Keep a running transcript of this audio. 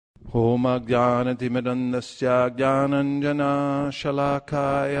Om Ajnanatimirandasya Jnananjana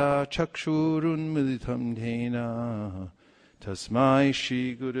Shalakaya Chakshurun Militam Dhena Tasmai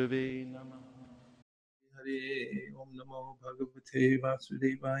Shri Gurave Namah. Hare Om Namo Bhagavate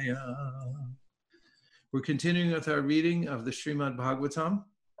Vasudevaya. We're continuing with our reading of the Srimad Bhagavatam.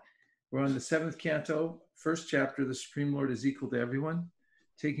 We're on the 7th canto, first chapter, The Supreme Lord is Equal to Everyone,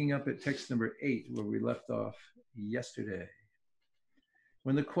 taking up at text number 8, where we left off yesterday.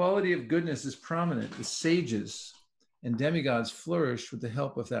 When the quality of goodness is prominent, the sages and demigods flourish with the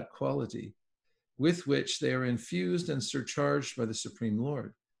help of that quality, with which they are infused and surcharged by the Supreme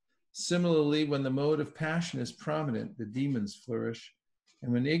Lord. Similarly, when the mode of passion is prominent, the demons flourish,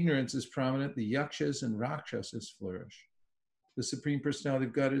 and when ignorance is prominent, the yakshas and rakshasas flourish. The Supreme Personality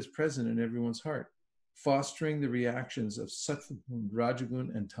of God is present in everyone's heart, fostering the reactions of sattvagun,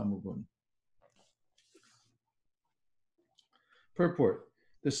 rajagun, and tamagun. Purport.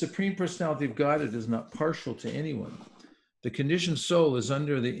 The Supreme Personality of Godhead is not partial to anyone. The conditioned soul is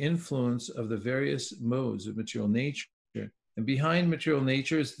under the influence of the various modes of material nature, and behind material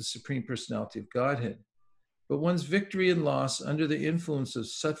nature is the Supreme Personality of Godhead. But one's victory and loss under the influence of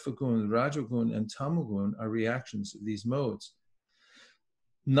sattvagun, rajagun, and tamagun are reactions of these modes,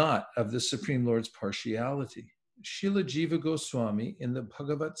 not of the Supreme Lord's partiality. Srila Jiva Goswami in the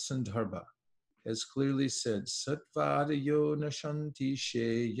Bhagavad Sandarbha has clearly said, Satvadayo nashanti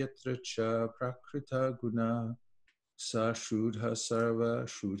she yatra cha prakrita guna sa shrudha sarva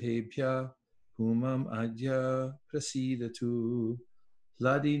shrudhebhya humam adya prasidatu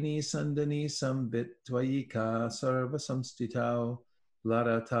ladini sandani sambit tvayika sarva samstitau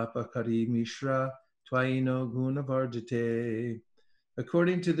laratapa kari mishra tvayino gunavardite.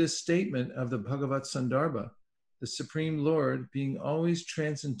 According to this statement of the Bhagavad Sandarbha, the Supreme Lord, being always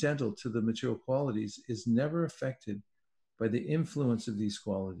transcendental to the material qualities, is never affected by the influence of these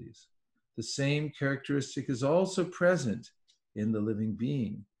qualities. The same characteristic is also present in the living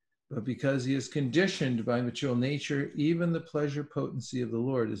being, but because he is conditioned by material nature, even the pleasure potency of the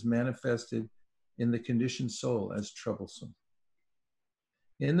Lord is manifested in the conditioned soul as troublesome.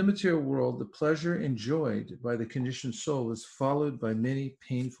 In the material world, the pleasure enjoyed by the conditioned soul is followed by many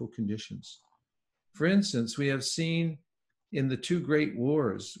painful conditions. For instance, we have seen in the two great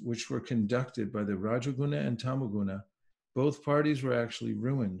wars which were conducted by the Rajaguna and Tamaguna, both parties were actually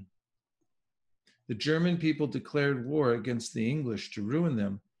ruined. The German people declared war against the English to ruin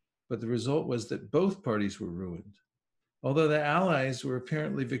them, but the result was that both parties were ruined. Although the Allies were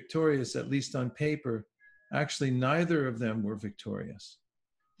apparently victorious, at least on paper, actually neither of them were victorious.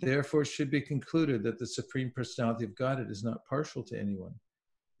 Therefore, it should be concluded that the Supreme Personality of Godhead is not partial to anyone.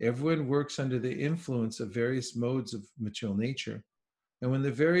 Everyone works under the influence of various modes of material nature, and when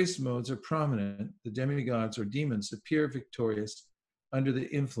the various modes are prominent, the demigods or demons appear victorious under the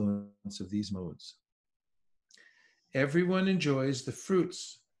influence of these modes. Everyone enjoys the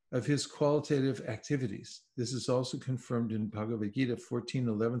fruits of his qualitative activities. This is also confirmed in Bhagavad Gita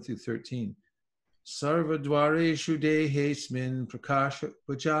 14:11-13. Sarvadvareshu dehesmin prakasha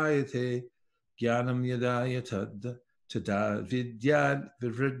vajayate jnanam yada yatad tada vidyad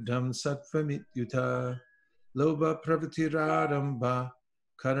vivriddham sattva loba pravatiradamba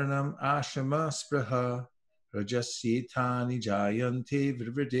karanam ashama spraha rajasyetani jayante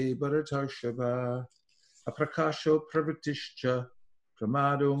vivride bharatarshava aprakasho pravatishcha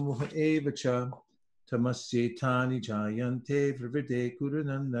pramado muha evacha tamasyetani jayante vivride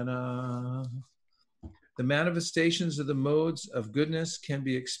kurunandana. The manifestations of the modes of goodness can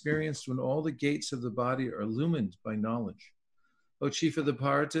be experienced when all the gates of the body are illumined by knowledge. O chief of the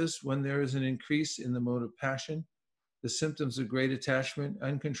Bharatas, when there is an increase in the mode of passion, the symptoms of great attachment,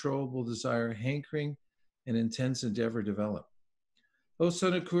 uncontrollable desire, hankering, and intense endeavor develop. O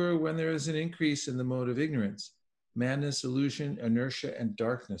Sonakura, when there is an increase in the mode of ignorance, madness, illusion, inertia, and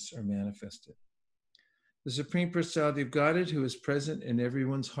darkness are manifested. The Supreme Personality of Godhead, who is present in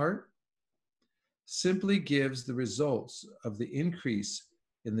everyone's heart, simply gives the results of the increase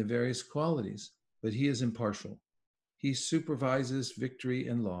in the various qualities, but he is impartial. He supervises victory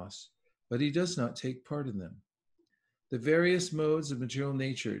and loss, but he does not take part in them. The various modes of material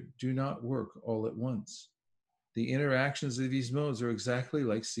nature do not work all at once. The interactions of these modes are exactly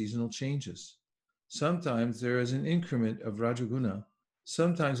like seasonal changes. Sometimes there is an increment of Rajaguna,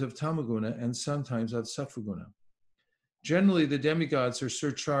 sometimes of Tamaguna, and sometimes of Sattvaguna. Generally, the demigods are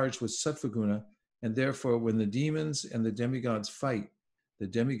surcharged with Sattvaguna, and therefore, when the demons and the demigods fight, the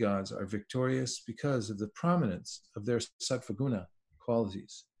demigods are victorious because of the prominence of their Sattvaguna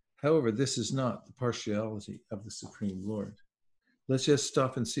qualities. However, this is not the partiality of the Supreme Lord. Let's just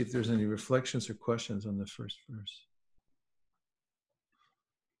stop and see if there's any reflections or questions on the first verse.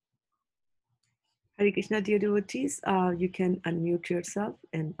 Hare Krishna, dear devotees. You can unmute yourself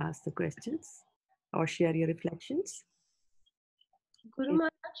and ask the questions or share your reflections. Guru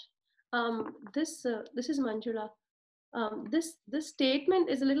Maharaj, this is Manjula. This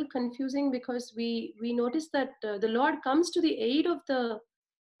statement is a little confusing because we notice that the Lord comes to the aid of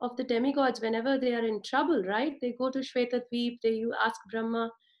the demigods whenever they are in trouble, right? They go to Shvetadweep, they ask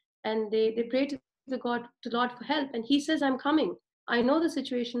Brahma, and they pray to the Lord for help, and he says, "I'm coming. I know the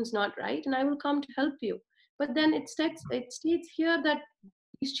situation's not right, and I will come to help you." But then it states here that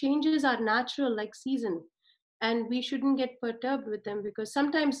these changes are natural, like season, and we shouldn't get perturbed with them because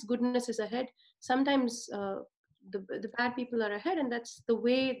sometimes goodness is ahead, sometimes the bad people are ahead, and that's the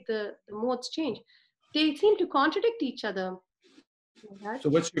way the modes change. They seem to contradict each other. So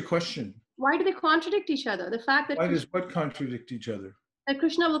what's your question? Why do they contradict each other? The fact that Why does what contradict each other? that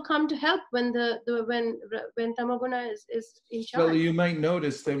Krishna will come to help when when Tamaguna is in charge. Well, you might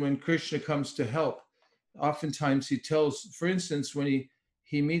notice that when Krishna comes to help, oftentimes he tells, for instance, when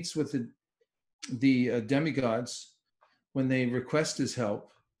he meets with the demigods, when they request his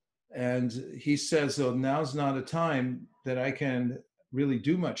help, and he says, "Oh, now's not a time that I can really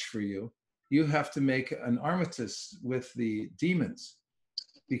do much for you. You have to make an armistice with the demons,"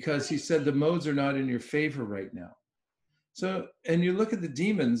 because he said the modes are not in your favor right now. So, and you look at the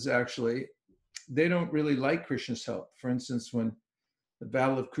demons, actually, they don't really like Krishna's help. For instance, when the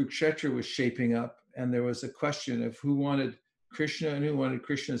Battle of Kurukshetra was shaping up, and there was a question of who wanted Krishna and who wanted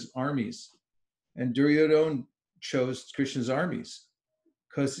Krishna's armies. And Duryodhana chose Krishna's armies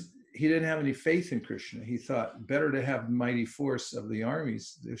because he didn't have any faith in Krishna. He thought, better to have mighty force of the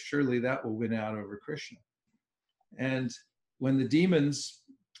armies. Surely that will win out over Krishna. And when the demons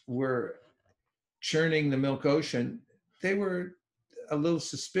were churning the milk ocean, they were a little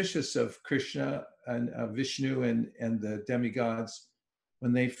suspicious of Krishna and Vishnu and the demigods.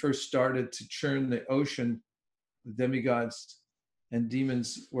 When they first started to churn the ocean, the demigods and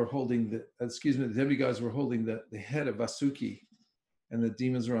demons were holding the demigods were holding the head of Vasuki, and the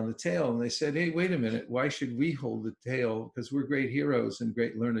demons were on the tail. And they said, "Hey, wait a minute, why should we hold the tail? Because we're great heroes and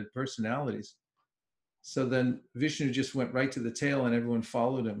great learned personalities." So then Vishnu just went right to the tail and everyone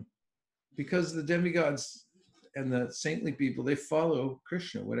followed him. Because the demigods and the saintly people, they follow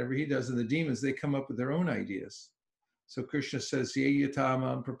Krishna. Whatever he does, and the demons, they come up with their own ideas. So Krishna says, "Ye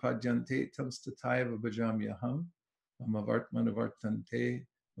yatamam prapadyante tamstatayava bhajamyaham mamavartmanavartante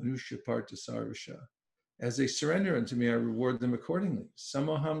manusya partha sarvasha." As they surrender unto me, I reward them accordingly.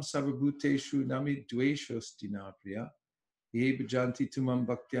 Samaham savabhuteshu nami dveshosti priya. Ye bhajanti tumam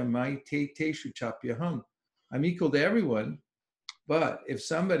bhaktya mai te teshu chapyaham. I'm equal to everyone, but if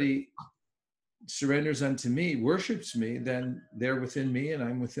somebody surrenders unto me, worships me, then they're within me and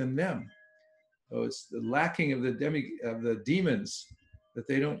I'm within them. So it's the lacking of the demons that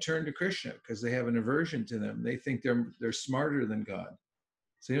they don't turn to Krishna because they have an aversion to them. They think they're smarter than God.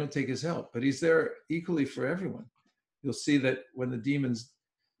 So they don't take his help, but he's there equally for everyone. You'll see that when a demon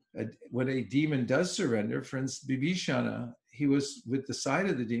does surrender, for instance, Bibhishana, he was with the side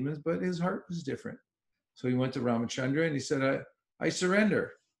of the demons, but his heart was different. So he went to Ramachandra and he said, I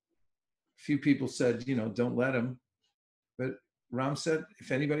surrender. A few people said, don't let him. But Ram said,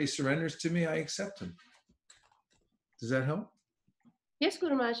 if anybody surrenders to me, I accept him. Does that help? Yes,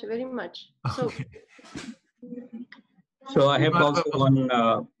 Guru Maharaj, very much. Okay. So I have also one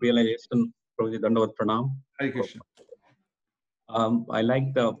realization from the Dandavat Pranam. Hare Krishna. I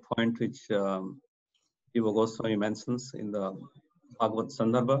like the point which Jiva Goswami mentions in the Bhagavad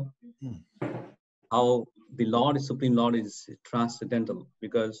Sandarbha, how the Lord, Supreme Lord, is transcendental.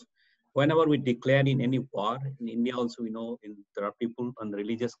 Because whenever we declare in any war, in India also, we know there are people on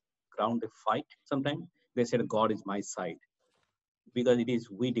religious ground, they fight sometimes. They said, God is my side. Because it is,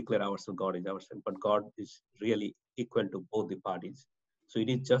 we declare ourselves, God is our side, but God is really equal to both the parties. So it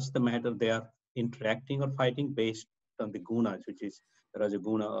is just the matter they are interacting or fighting based on the gunas, which is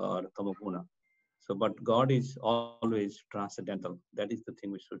Rajaguna or Tamaguna. So, but God is always transcendental. That is the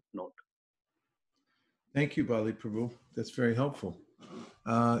thing we should note. Thank you, Bali Prabhu. That's very helpful.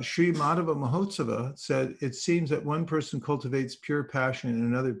 Sri Madhava Mahotsava said, it seems that one person cultivates pure passion and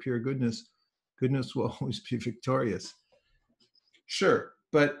another pure goodness. Goodness will always be victorious. Sure,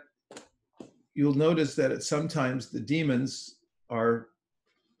 but you'll notice that sometimes the demons are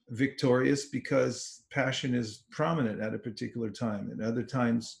victorious because passion is prominent at a particular time, and other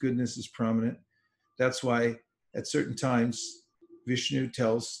times goodness is prominent. That's why at certain times Vishnu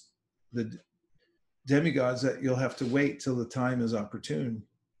tells the demigods that you'll have to wait till the time is opportune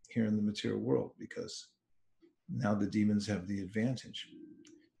here in the material world, because now the demons have the advantage.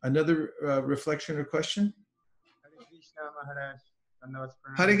 Another reflection or question? Hare Krishna, Maharaj.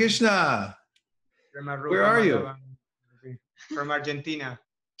 Hare Krishna. Where are you? From Argentina.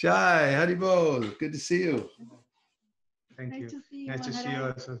 Jai, Haribol, good to see you. Thank you. Nice to see you, Nice to see you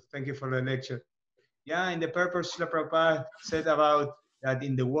Maharaj. also. Thank you for the lecture. Yeah, in the purpose, Srila Prabhupada said about that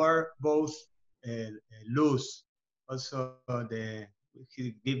in the war, both lose. Also,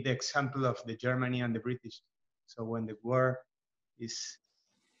 he gave the example of the Germany and the British. So when the war is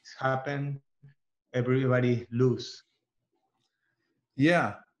happened, everybody lose.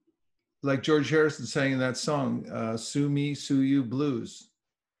 Yeah, like George Harrison sang in that song, Sue Me, Sue You Blues.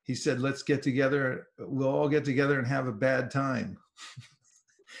 He said, let's get together, we'll all get together and have a bad time.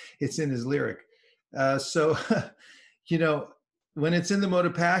 It's in his lyric. So, you know, when it's in the mode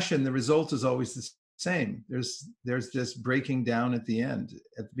of passion, the result is always the same. There's this breaking down at the end.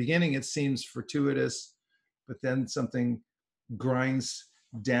 At the beginning, it seems fortuitous, but then something grinds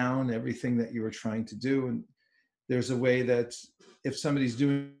down everything that you were trying to do. And there's a way that if somebody's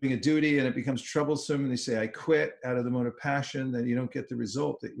doing a duty and it becomes troublesome and they say, I quit out of the mode of passion, then you don't get the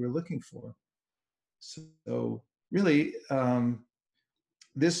result that you were looking for. So really,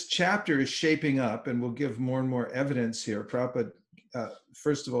 this chapter is shaping up, and we'll give more and more evidence here. Prabhupada,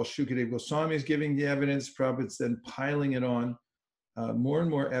 first of all, Shukadeva Goswami is giving the evidence. Prabhupada's then piling it on, more and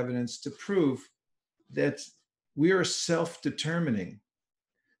more evidence to prove that we are self-determining.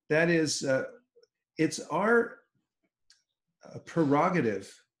 That is, it's our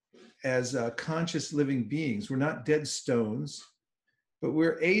prerogative as conscious living beings. We're not dead stones, but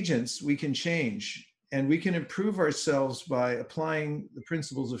we're agents. We can change. And we can improve ourselves by applying the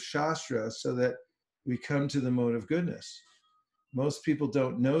principles of Shastra so that we come to the mode of goodness. Most people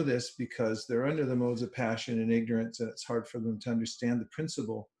don't know this because they're under the modes of passion and ignorance, and it's hard for them to understand the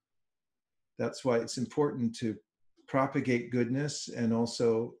principle. That's why it's important to propagate goodness and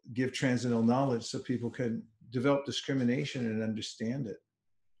also give transcendental knowledge so people can develop discrimination and understand it.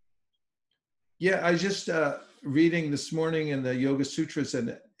 Yeah, I just reading this morning in the Yoga Sutras,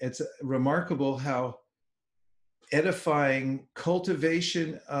 and it's remarkable how edifying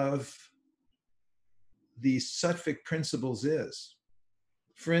cultivation of the sattvic principles is.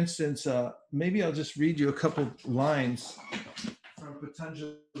 For instance, maybe I'll just read you a couple lines from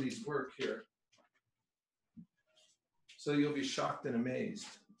Patanjali's work here. So you'll be shocked and amazed.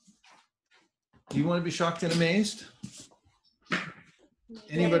 Do you want to be shocked and amazed?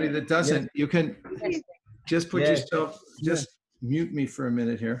 Anybody that doesn't, you can just put yourself, just mute me for a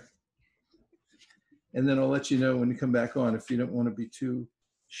minute here. And then I'll let you know when you come back on if you don't want to be too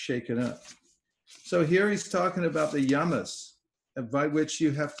shaken up. So here he's talking about the yamas, by which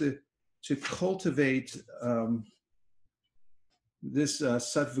you have to cultivate this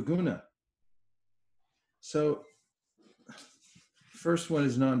sattvaguna. So first one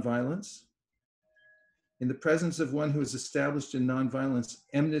is nonviolence. In the presence of one who is established in nonviolence,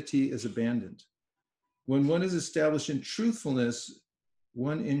 enmity is abandoned. When one is established in truthfulness,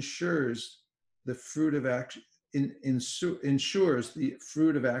 one ensures the fruit of action, ensures the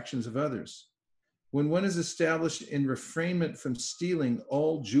fruit of actions of others. When one is established in refrainment from stealing,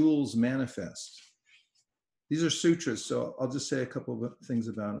 all jewels manifest. These are sutras, so I'll just say a couple of things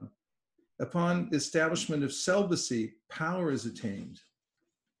about them. Upon the establishment of celibacy, power is attained.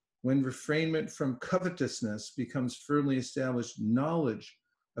 When refrainment from covetousness becomes firmly established, knowledge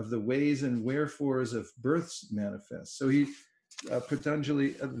of the ways and wherefores of births manifest. So he,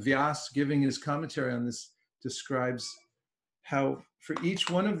 Patanjali, Vyas, giving his commentary on this, describes how for each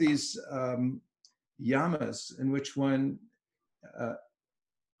one of these yamas in which one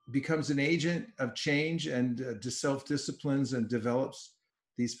becomes an agent of change and self-disciplines and develops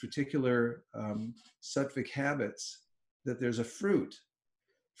these particular sattvic habits, that there's a fruit.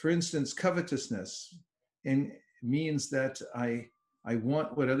 For instance, covetousness means that I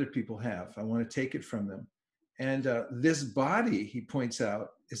want what other people have. I want to take it from them. And this body, he points out,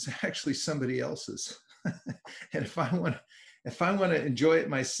 is actually somebody else's. And if I want to enjoy it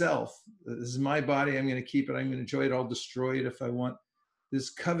myself, this is my body, I'm going to keep it, I'm going to enjoy it, I'll destroy it if I want. This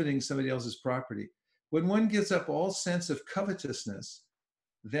coveting somebody else's property. When one gives up all sense of covetousness,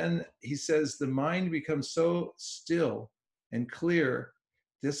 then he says the mind becomes so still and clear,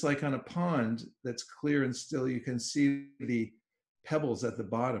 just like on a pond that's clear and still, you can see the pebbles at the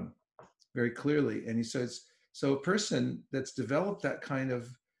bottom very clearly. And he says, so a person that's developed that kind of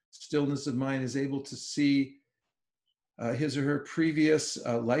stillness of mind is able to see his or her previous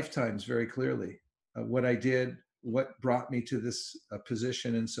lifetimes very clearly. What I did, what brought me to this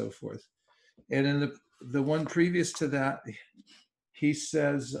position, and so forth. And in the one previous to that, he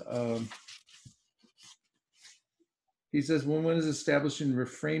says, when one is established in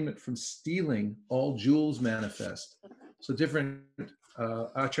refrainment from stealing, all jewels manifest. So different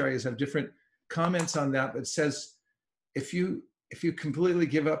acharyas have different comments on that, but says if you completely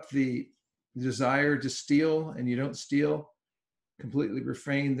give up the desire to steal and you don't steal, completely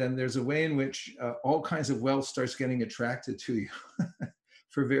refrain, then there's a way in which all kinds of wealth starts getting attracted to you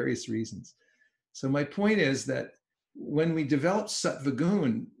for various reasons. So my point is that when we develop sattva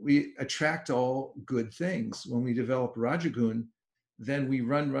gun, we attract all good things. When we develop rajagun, then we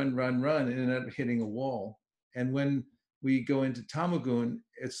run, and end up hitting a wall. And when we go into tamagun,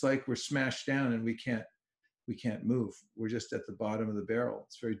 it's like we're smashed down and we can't move. We're just at the bottom of the barrel.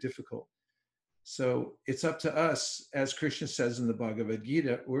 It's very difficult. So it's up to us, as Krishna says in the Bhagavad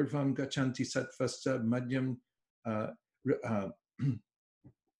Gita, Urvam gachanti sattvasta madhyam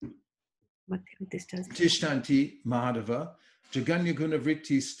tishtanti madhava jaganya guna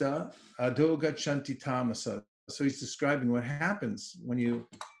vrittista ado gachanti tamasa. So he's describing what happens when you're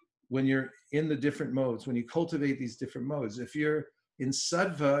in the different modes, when you cultivate these different modes. If you're in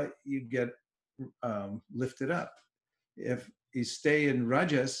sattva, you get lifted up. If you stay in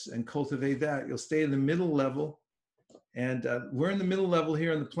rajas and cultivate that, you'll stay in the middle level. And we're in the middle level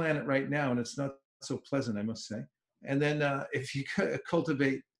here on the planet right now, and it's not so pleasant, I must say. And then if you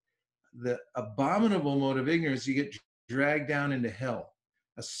cultivate the abominable mode of ignorance, you get dragged down into hell.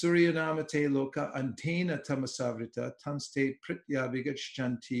 Asurya namate loka antena tamasavrita tamste pritya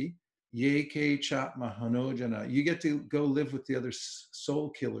vigachanti yeke chat mahanojana. You get to go live with the other soul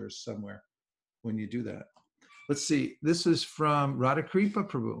killers somewhere when you do that. Let's see. This is from Radhakripa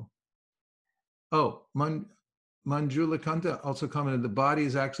Prabhu. Oh, Manjula Kanta also commented, the body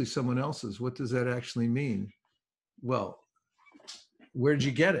is actually someone else's. What does that actually mean? Well, where'd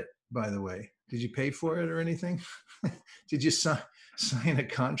you get it, by the way? Did you pay for it or anything? Did you sign a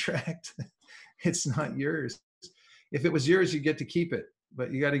contract? It's not yours. If it was yours, you get to keep it,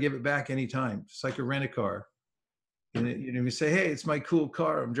 but you got to give it back anytime. It's like a rent-a-car. And you say, hey, it's my cool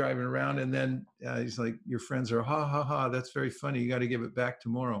car, I'm driving around, and then he's like, your friends are, ha, ha, ha, that's very funny, you got to give it back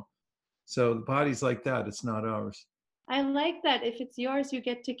tomorrow. So the body's like that, it's not ours. I like that. If it's yours, you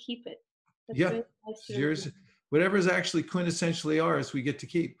get to keep it. That's Yeah, very nice. It's yours. Whatever's actually quintessentially ours, we get to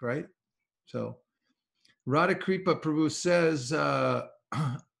keep, right? So Radhakripa Prabhu says,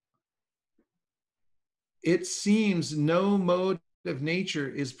 it seems no mode of nature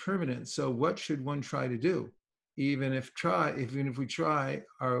is permanent, so what should one try to do? Even if we try,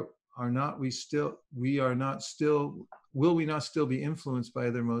 will we not still be influenced by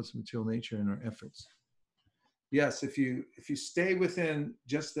other modes of material nature in our efforts? Yes, if you stay within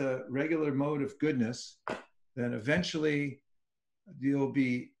just the regular mode of goodness, then eventually you'll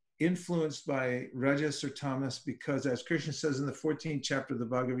be influenced by rajas or tamas, because as Krishna says in the 14th chapter of the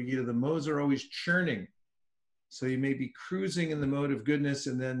Bhagavad Gita, the modes are always churning. So you may be cruising in the mode of goodness,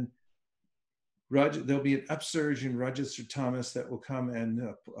 and then there'll be an upsurge in rajas or tamas that will come and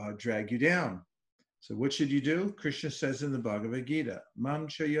drag you down. So what should you do? Krishna says in the Bhagavad Gita, Mam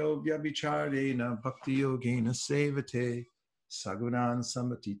chayo vyabhicharena bhakti yogena sevate sagunan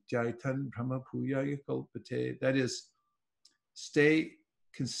samatityaitan brahma puyaya kalpate. That is, stay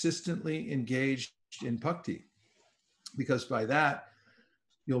consistently engaged in bhakti, because by that,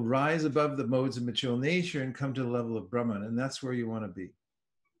 you'll rise above the modes of material nature and come to the level of Brahman, and that's where you want to be.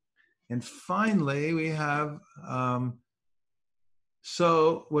 And finally, we have,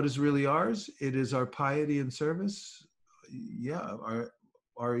 so what is really ours? It is our piety and service. Yeah,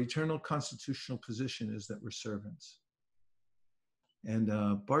 our eternal constitutional position is that we're servants. And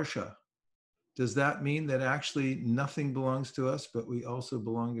Barsha, does that mean that actually nothing belongs to us, but we also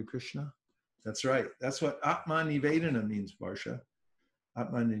belong to Krishna? That's right. That's what Atman Nivedana means, Barsha.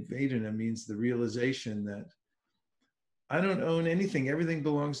 Atman Nivedana means the realization that I don't own anything. Everything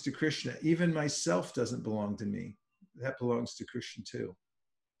belongs to Krishna. Even myself doesn't belong to me. That belongs to Krishna too.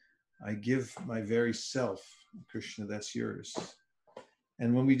 I give my very self, Krishna, that's yours.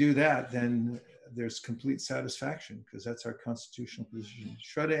 And when we do that, then there's complete satisfaction, because that's our constitutional position.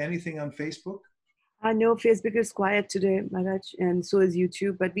 Shraddha, anything on Facebook? No, Facebook is quiet today, Maharaj, and so is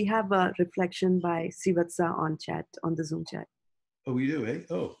YouTube. But we have a reflection by Srivatsa on the Zoom chat. Oh, we do, eh?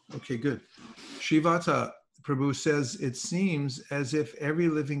 Oh, okay, good. Srivata Prabhu says, it seems as if every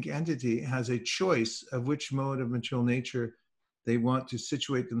living entity has a choice of which mode of material nature they want to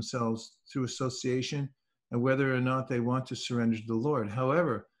situate themselves through association, and whether or not they want to surrender to the Lord.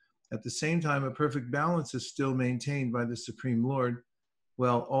 However, at the same time, a perfect balance is still maintained by the Supreme Lord,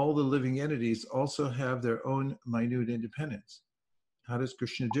 while all the living entities also have their own minute independence. How does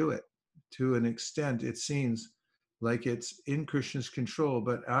Krishna do it? To an extent, it seems like it's in Krishna's control,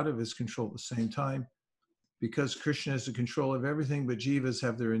 but out of his control at the same time. Because Krishna has the control of everything, but jivas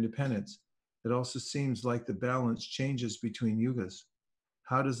have their independence. It also seems like the balance changes between yugas.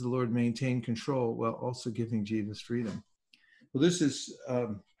 how does the Lord maintain control while also giving jivas freedom? Well, this is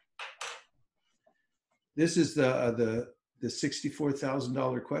the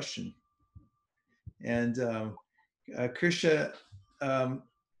 $64,000 question, and Krishna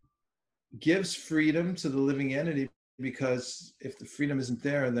gives freedom to the living entity, because if the freedom isn't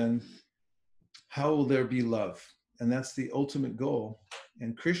there, then how will there be love? And that's the ultimate goal.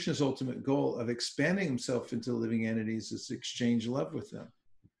 And Krishna's ultimate goal of expanding himself into living entities is to exchange love with them.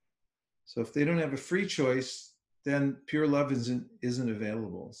 So if they don't have a free choice, then pure love isn't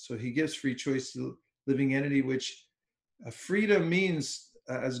available. So he gives free choice to the living entity, which freedom means,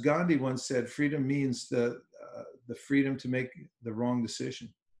 as Gandhi once said, freedom means the freedom to make the wrong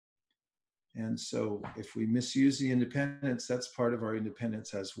decision. And so if we misuse the independence, that's part of our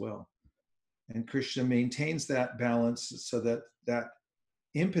independence as well. And Krishna maintains that balance so that that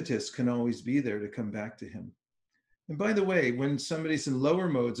impetus can always be there to come back to him. And by the way, when somebody's in lower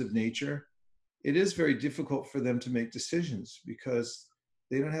modes of nature, it is very difficult for them to make decisions because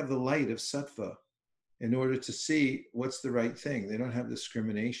they don't have the light of sattva in order to see what's the right thing. They don't have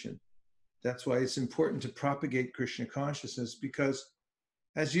discrimination. That's why it's important to propagate Krishna consciousness, because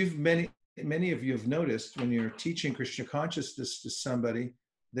as many of you have noticed, when you're teaching Krishna consciousness to somebody,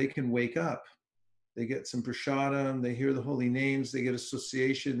 they can wake up. They get some prasadam, they hear the holy names, they get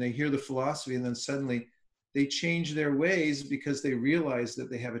association, they hear the philosophy, and then suddenly they change their ways because they realize that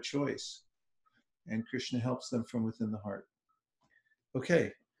they have a choice. And Krishna helps them from within the heart.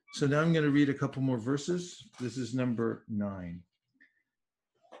 Okay, so now I'm going to read a couple more verses. This is number 9.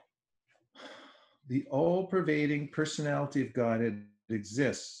 The all-pervading personality of Godhead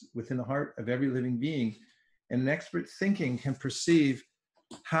exists within the heart of every living being, and an expert thinking can perceive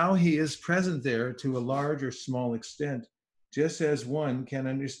how he is present there to a large or small extent, just as one can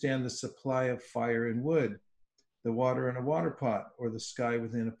understand the supply of fire and wood, the water in a water pot, or the sky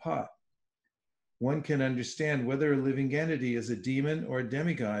within a pot. One can understand whether a living entity is a demon or a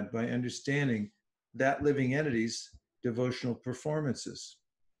demigod by understanding that living entity's devotional performances.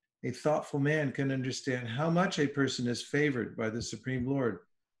 A thoughtful man can understand how much a person is favored by the Supreme Lord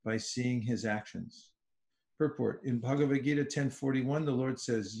by seeing his actions. Purport. In Bhagavad Gita 10:41, the Lord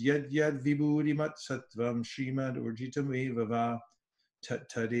says, Yad yad vibhudimat sattvam srimad urjitam evava tat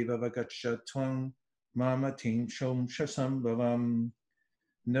tadeva vagachatvam mama ting shom shasam bhavam.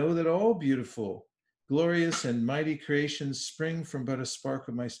 Know that all beautiful, glorious, and mighty creations spring from but a spark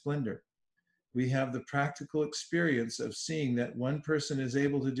of my splendor. We have the practical experience of seeing that one person is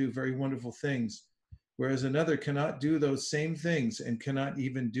able to do very wonderful things, whereas another cannot do those same things and cannot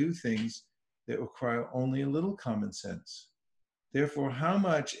even do things that require only a little common sense. Therefore, how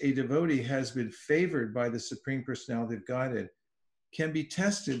much a devotee has been favored by the Supreme Personality of Godhead can be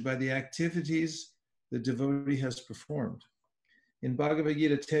tested by the activities the devotee has performed. In Bhagavad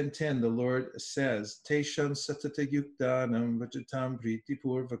Gita 10:10, the Lord says, Tesham satata yuktanam vajatam priti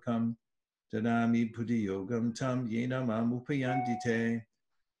purvakam dadami buddhi yogam tam yena mam upayandite.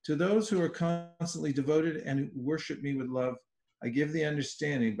 To those who are constantly devoted and who worship me with love, I give the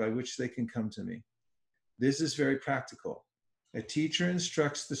understanding by which they can come to me. This is very practical. A teacher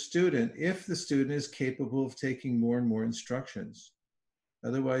instructs the student if the student is capable of taking more and more instructions.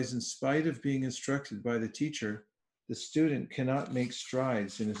 Otherwise, in spite of being instructed by the teacher, the student cannot make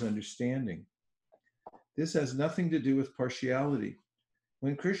strides in his understanding. This has nothing to do with partiality.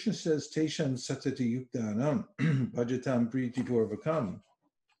 When Krishna says, Tesham satati yuktanam bhajatam priti purvakam,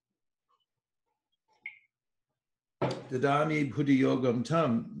 Dadami Buddhi Yogam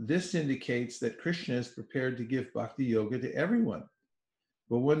Tam, this indicates that Krishna is prepared to give bhakti yoga to everyone,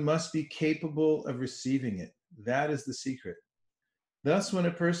 but one must be capable of receiving it. That is the secret. Thus, when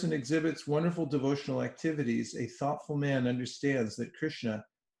a person exhibits wonderful devotional activities, a thoughtful man understands that Krishna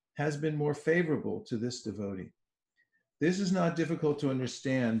has been more favorable to this devotee. This is not difficult to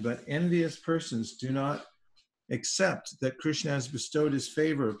understand, but envious persons do not accept that Krishna has bestowed his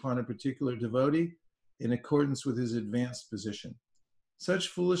favor upon a particular devotee in accordance with his advanced position. Such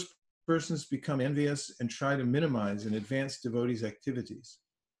foolish persons become envious and try to minimize an advanced devotee's activities.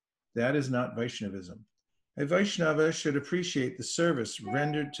 That is not Vaishnavism. A Vaishnava should appreciate the service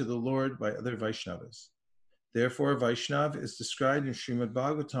rendered to the Lord by other Vaishnavas. Therefore, a Vaishnava is described in Srimad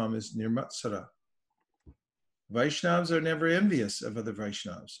Bhagavatam as Nirmatsara. Vaishnavas are never envious of other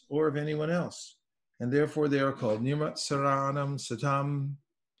Vaishnavas or of anyone else, and therefore they are called Nirmatsaranam Satam.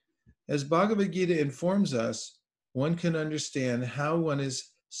 As Bhagavad Gita informs us, one can understand how one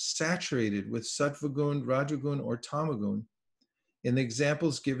is saturated with sattvagun, rajagun, or tamagun. In the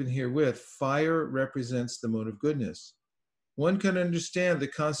examples given herewith, fire represents the mode of goodness. One can understand the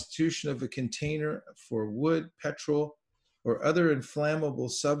constitution of a container for wood, petrol, or other inflammable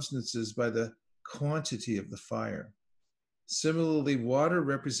substances by the quantity of the fire. Similarly, water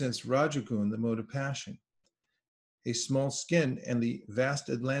represents Rajagun, the mode of passion. A small skin and the vast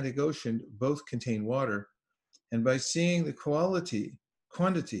Atlantic Ocean both contain water, and by seeing the quantity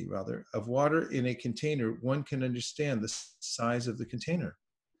of water in a container, one can understand the size of the container.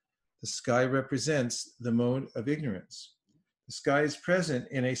 The sky represents the mode of ignorance. The sky is present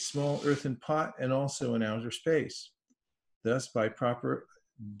in a small earthen pot and also in outer space. Thus, by proper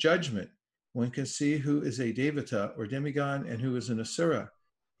judgment, one can see who is a devata or demigod and who is an asura,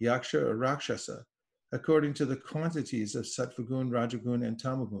 yaksha or rakshasa, according to the quantities of sattvagun, rajagun, and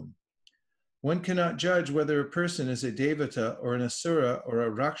tamagun. One cannot judge whether a person is a devata or an asura or a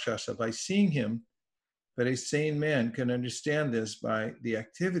rakshasa by seeing him, but a sane man can understand this by the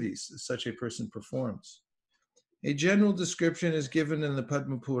activities such a person performs. A general description is given in the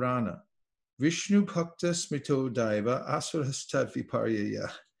Padma Purana. Vishnu Bhakta Smrito Daiva Asurastat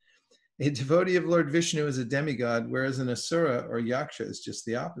Viparyaya. A devotee of Lord Vishnu is a demigod, whereas an asura or yaksha is just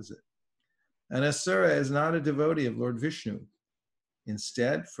the opposite. An asura is not a devotee of Lord Vishnu.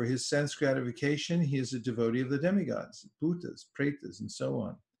 Instead, for his sense gratification, he is a devotee of the demigods, bhutas, pretas, and so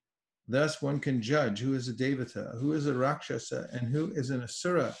on. Thus, one can judge who is a devata, who is a rakshasa, and who is an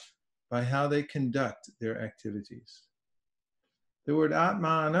asura by how they conduct their activities. The word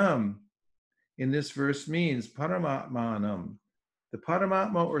atmanam in this verse means paramatmanam. The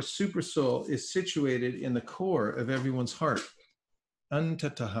Paramatma or Supersoul is situated in the core of everyone's heart,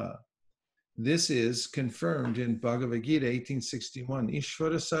 antataha. This is confirmed in Bhagavad Gita 1861.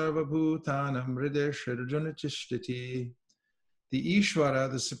 Ishvara sarvabhutanam hridaya shrirjuna tishtati. The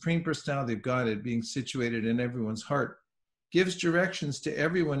Ishvara, the Supreme Personality of Godhead, being situated in everyone's heart, gives directions to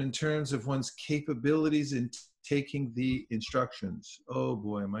everyone in terms of one's capabilities in taking the instructions. Oh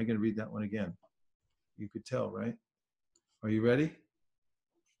boy, am I going to read that one again? You could tell, right? Are you ready?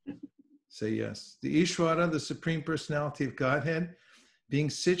 Say yes. The Ishvara, the Supreme Personality of Godhead, being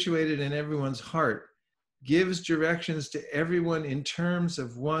situated in everyone's heart, gives directions to everyone in terms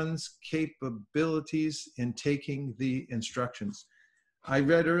of one's capabilities in taking the instructions. I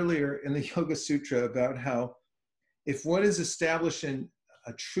read earlier in the Yoga Sutra about how if one is established in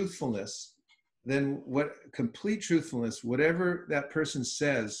a truthfulness, then complete truthfulness, whatever that person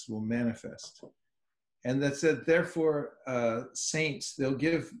says will manifest. And that said, therefore, saints, they'll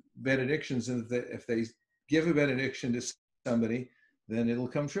give benedictions, and if they give a benediction to somebody, then it'll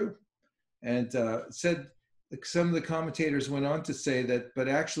come true. And said some of the commentators went on to say that, but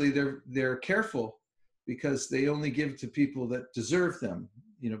actually they're careful because they only give to people that deserve them,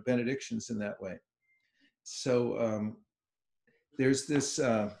 benedictions in that way. So there's this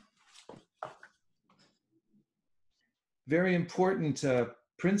very important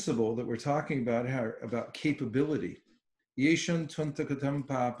principle that we're talking about capability. Yeshan twantakatam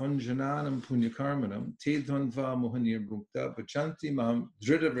papam jananam punyakarmanam te dvanva mohanir bhukta bhajanti maham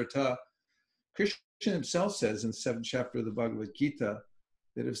dritavrata. Krishna himself says in the 7th chapter of the Bhagavad Gita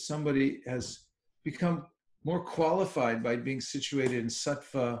that if somebody has become more qualified by being situated in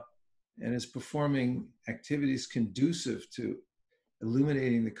sattva and is performing activities conducive to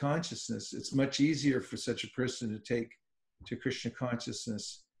illuminating the consciousness, it's much easier for such a person to take to Krishna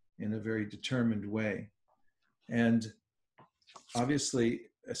consciousness in a very determined way. And obviously,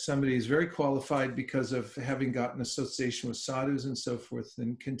 somebody is very qualified because of having gotten association with sadhus and so forth,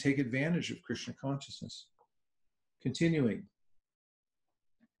 and can take advantage of Krishna consciousness. Continuing.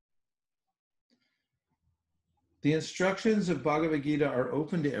 The instructions of Bhagavad Gita are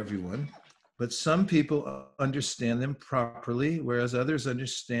open to everyone, but some people understand them properly, whereas others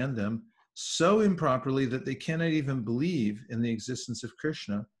understand them so improperly that they cannot even believe in the existence of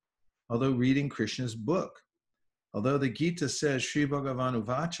Krishna, although reading Krishna's book. Although the Gita says Sri Bhagavan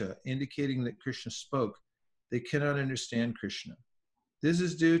Uvacha, indicating that Krishna spoke, they cannot understand Krishna. This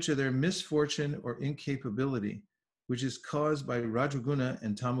is due to their misfortune or incapability, which is caused by Rajaguna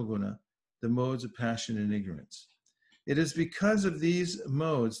and Tamaguna, the modes of passion and ignorance. It is because of these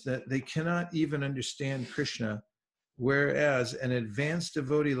modes that they cannot even understand Krishna, whereas an advanced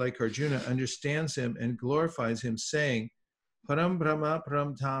devotee like Arjuna understands him and glorifies him, saying, Param Brahma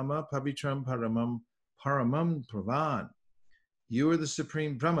Param Tama Pavitram Paramam Pravan. You are the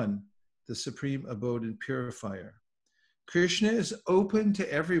supreme Brahman, the supreme abode and purifier. Krishna is open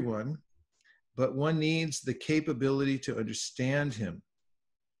to everyone, but one needs the capability to understand him.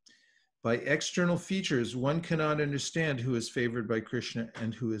 By external features, one cannot understand who is favored by Krishna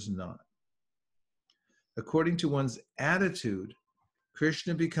and who is not. According to one's attitude,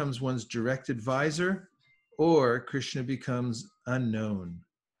 Krishna becomes one's direct advisor, or Krishna becomes unknown.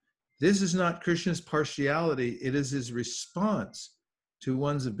 This is not Krishna's partiality, it is his response to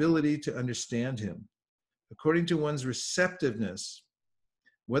one's ability to understand him. According to one's receptiveness,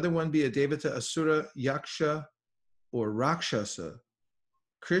 whether one be a Devata, Asura, Yaksha, or Rakshasa,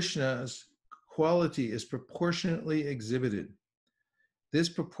 Krishna's quality is proportionately exhibited. This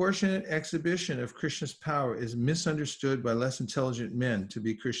proportionate exhibition of Krishna's power is misunderstood by less intelligent men to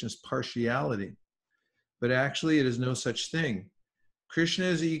be Krishna's partiality. But actually, it is no such thing. Krishna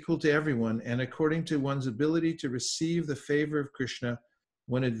is equal to everyone, and according to one's ability to receive the favor of Krishna,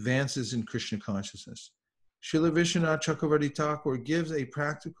 one advances in Krishna consciousness. Srila Vishwanath Chakravarti Thakur gives a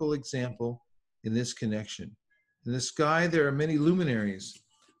practical example in this connection. In the sky, there are many luminaries.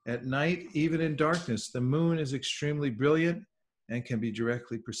 At night, even in darkness, the moon is extremely brilliant and can be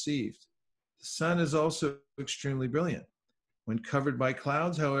directly perceived. The sun is also extremely brilliant. When covered by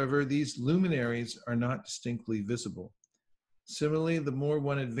clouds, however, these luminaries are not distinctly visible. Similarly, the more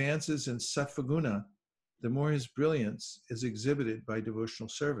one advances in sattva guna, the more his brilliance is exhibited by devotional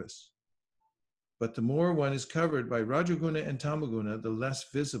service. But the more one is covered by rajaguna and tamaguna, the less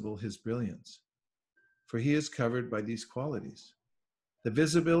visible his brilliance, for he is covered by these qualities. The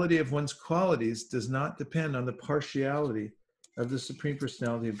visibility of one's qualities does not depend on the partiality of the Supreme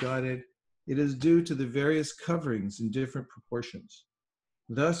Personality of Godhead. It is due to the various coverings in different proportions.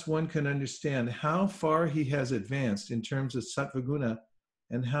 Thus, one can understand how far he has advanced in terms of sattva guna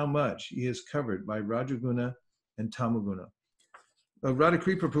and how much he is covered by rajaguna and tamaguna.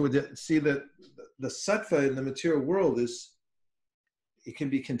 Radhakripa Prabhu would see that the sattva in the material world it can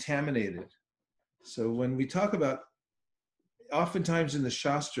be contaminated. So when we talk about, oftentimes in the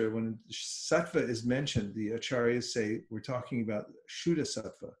Shastra, when sattva is mentioned, the acharyas say we're talking about Shuddha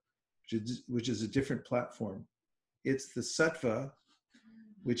sattva, which is a different platform. It's the sattva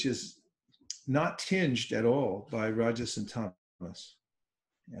which is not tinged at all by rajas and tamas.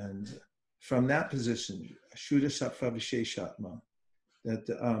 And from that position, Shuddha sattva visheshatma, that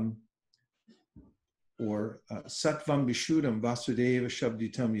Sattvam Vishuddham Vasudeva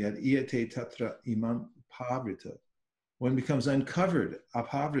Shabditam Yad Iyate Tatra Imam Pavrita. One becomes uncovered,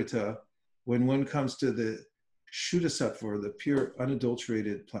 apavrita, when one comes to the Shuddha Sattva, or the pure,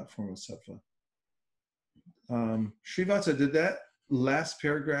 unadulterated platform of Sattva. Srivatsa, did that last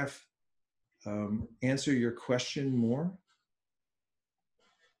paragraph answer your question more?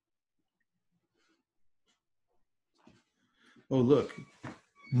 Oh, look,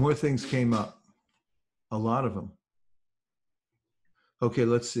 more things came up. A lot of them. Okay,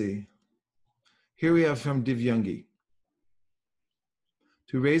 let's see. Here we have from Divyangi.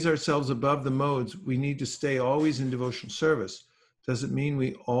 To raise ourselves above the modes, we need to stay always in devotional service. Does it mean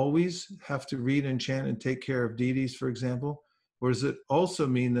we always have to read and chant and take care of deities, for example? Or does it also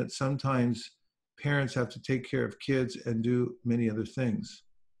mean that sometimes parents have to take care of kids and do many other things,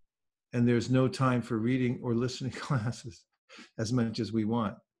 and there's no time for reading or listening classes as much as we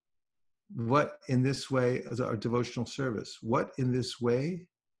want? What in this way is our devotional service? What in this way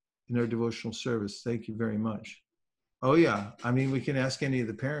in our devotional service? Thank you very much. Oh yeah, I mean, we can ask any of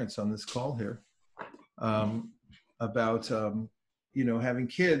the parents on this call here about, having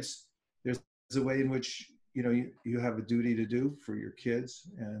kids. There's a way in which, you have a duty to do for your kids,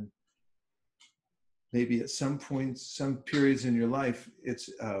 and maybe at some points, some periods in your life, it's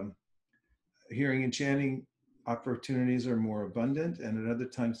hearing and chanting opportunities are more abundant, and at other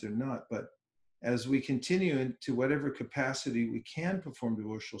times they're not. But as we continue into whatever capacity we can perform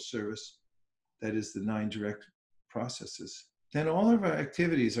devotional service, that is the 9 direct processes, then all of our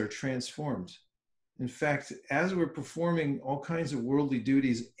activities are transformed. In fact, as we're performing all kinds of worldly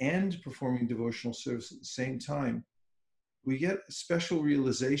duties and performing devotional service at the same time, we get a special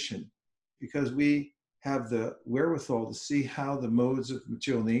realization, because we have the wherewithal to see how the modes of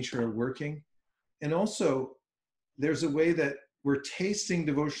material nature are working. And also, there's a way that we're tasting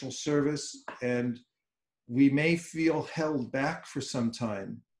devotional service, and we may feel held back for some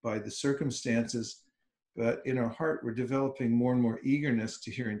time by the circumstances, but in our heart, we're developing more and more eagerness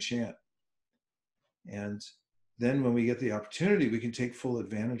to hear and chant. And then when we get the opportunity, we can take full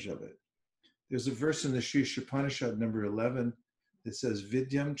advantage of it. There's a verse in the Sri Shapanishad number 11 that says,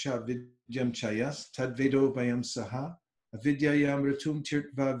 Vidyam cha vidyam chayas tadvedo vayam saha avidyayam ratum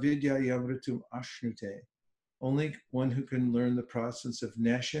tirtva vidyayam ratum ashnute. Only one who can learn the process of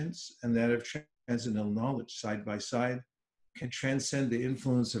nescience and that of transcendental knowledge side by side can transcend the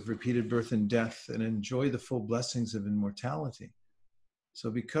influence of repeated birth and death and enjoy the full blessings of immortality. So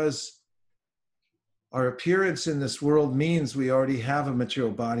because our appearance in this world means we already have a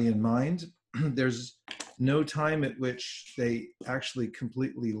material body and mind, there's no time at which they actually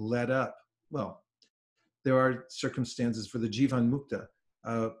completely let up. Well, there are circumstances for the Jivan Mukta,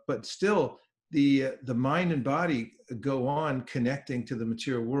 But still, the mind and body go on connecting to the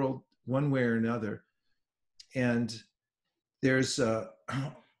material world one way or another. And there's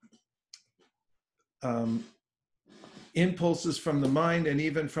impulses from the mind and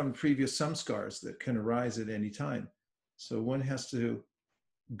even from previous samskars that can arise at any time. So one has to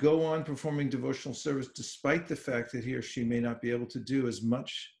go on performing devotional service despite the fact that he or she may not be able to do as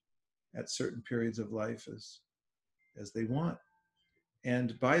much at certain periods of life as they want.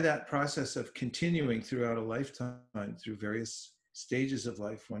 And by that process of continuing throughout a lifetime, through various stages of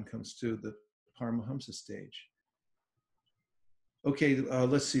life, one comes to the Paramahamsa stage. Okay,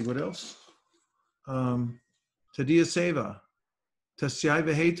 let's see, what else? Tadiya Seva,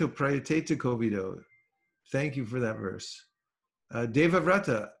 Tasyaiva Hetu Prayateta Kovido. Thank you for that verse.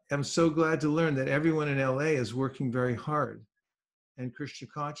 Devavrata, I'm so glad to learn that everyone in LA is working very hard. And Krishna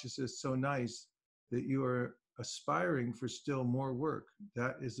consciousness is so nice that you are aspiring for still more work.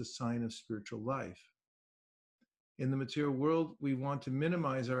 That is a sign of spiritual life. In the material world, we want to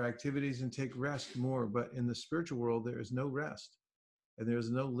minimize our activities and take rest more, but in the spiritual world, there is no rest and there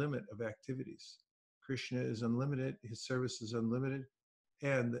is no limit of activities. Krishna is unlimited, his service is unlimited,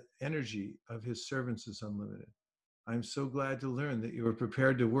 and the energy of his servants is unlimited. I'm so glad to learn that you are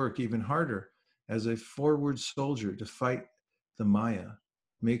prepared to work even harder as a forward soldier to fight the Maya.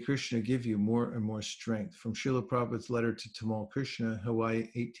 May Krishna give you more and more strength. From Srila Prabhupada's letter to Tamal Krishna, Hawaii,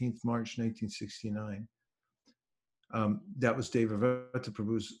 18th March, 1969. That was Devavrata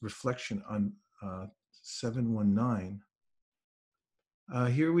Prabhu's reflection on 719.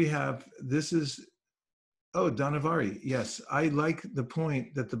 Here we have, this is, Dhanavari. Yes, I like the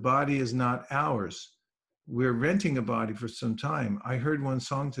point that the body is not ours. We're renting a body for some time. I heard one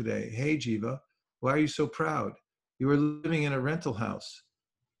song today. Hey, Jiva, why are you so proud? You are living in a rental house.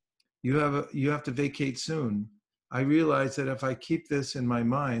 You have to vacate soon. I realize that if I keep this in my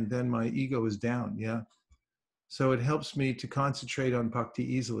mind, then my ego is down, yeah? So it helps me to concentrate on bhakti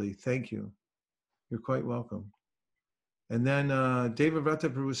easily. Thank you. You're quite welcome. And then Devavrata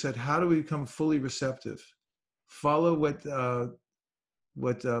Prabhu said, how do we become fully receptive? Follow what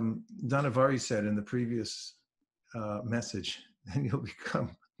Dhanavari said in the previous message, and you'll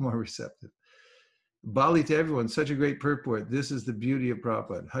become more receptive. Bali to everyone, such a great purport. This is the beauty of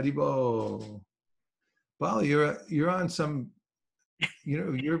Prabhupada. Haribo. Bali, you're on some,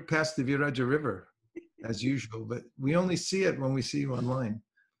 you're past the Viraja River, as usual, but we only see it when we see you online.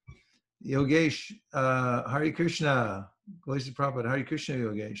 Yogesh, Hare Krishna, glories to Prabhupada, Hare Krishna,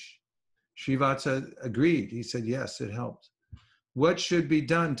 Yogesh. Srivatsa agreed. He said, yes, it helped. What should be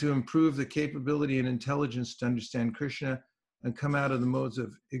done to improve the capability and intelligence to understand Krishna and come out of the modes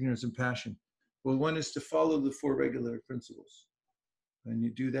of ignorance and passion? Well, one is to follow the 4 regulatory principles. When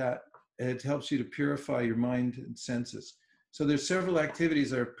you do that, it helps you to purify your mind and senses. So there's several activities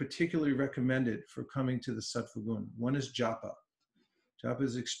that are particularly recommended for coming to the Sattva Guna. One is japa. Japa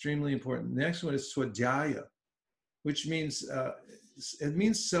is extremely important. The next one is swadhyaya, which means, it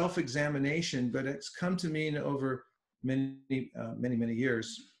means self-examination, but it's come to mean over many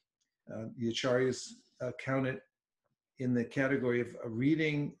years. The acharyas count it in the category of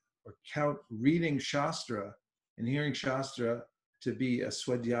reading or count reading Shastra and hearing Shastra to be a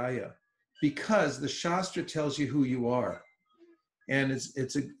swadhyaya, because the Shastra tells you who you are. And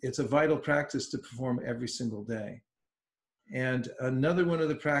it's a vital practice to perform every single day. And another one of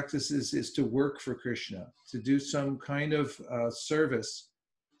the practices is to work for Krishna, to do some kind of service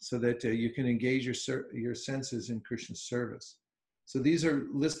so that you can engage your senses in Krishna's service. So these are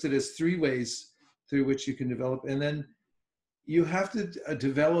listed as 3 ways through which you can develop. And then you have to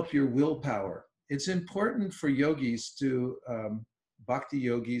develop your willpower. It's important for yogis to, bhakti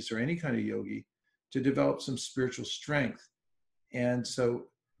yogis or any kind of yogi, to develop some spiritual strength. And so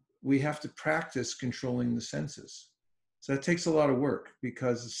we have to practice controlling the senses. So that takes a lot of work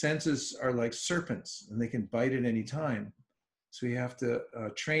because the senses are like serpents and they can bite at any time. So we have to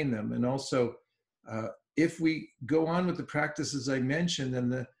train them. And also, if we go on with the practices I mentioned, then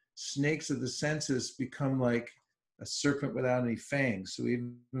the snakes of the senses become like a serpent without any fangs. So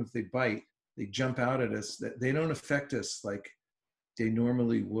even if they bite, they jump out at us. They don't affect us like they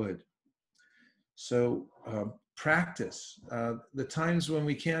normally would. So practice. The times when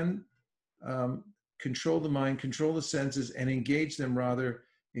we can control the mind, control the senses, and engage them rather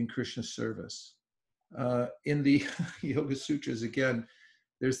in Krishna's service. In the Yoga Sutras, again,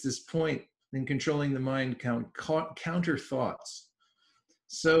 there's this point in controlling the mind, counter thoughts.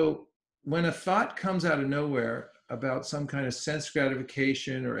 So when a thought comes out of nowhere about some kind of sense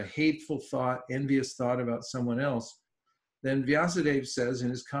gratification or a hateful thought, envious thought about someone else, then Vyasadeva says in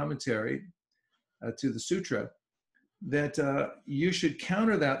his commentary to the sutra that you should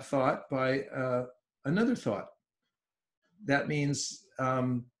counter that thought by another thought. That means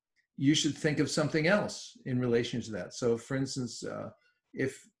you should think of something else in relation to that. So for instance,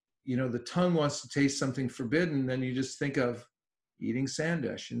 if the tongue wants to taste something forbidden, then you just think of eating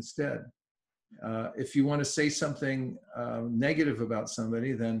sandesh instead. If you want to say something negative about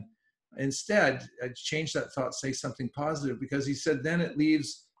somebody, then instead change that thought, say something positive, because he said then it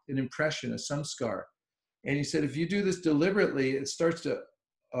leaves an impression, a samskar. And he said if you do this deliberately, it starts to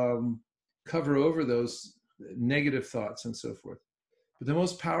cover over those negative thoughts and so forth. But the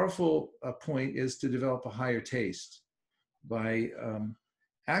most powerful point is to develop a higher taste by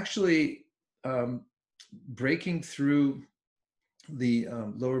actually breaking through the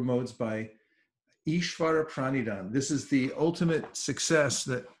lower modes by Ishvara Pranidhan. This is the ultimate success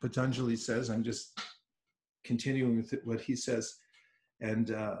that Patanjali says. I'm just continuing with what he says.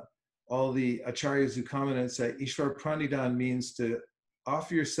 And all the acharyas who comment and say Ishvara Pranidhan means to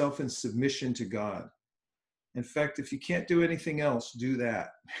offer yourself in submission to God. In fact, if you can't do anything else, do that.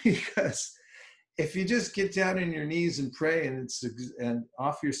 Because if you just get down on your knees and pray and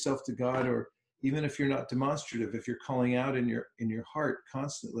offer yourself to God, or even if you're not demonstrative, if you're calling out in your heart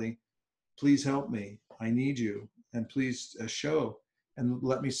constantly, please help me, I need you, and please show and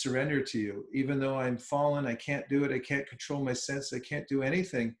let me surrender to you. Even though I'm fallen, I can't do it, I can't control my sense, I can't do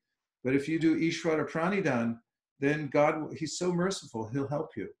anything. But if you do Ishvara Pranidhan, then God, he's so merciful, he'll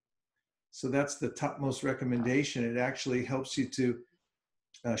help you. So that's the topmost recommendation. It actually helps you to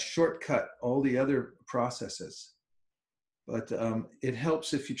shortcut all the other processes. But it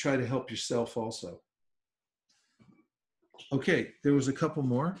helps if you try to help yourself also. Okay, there was a couple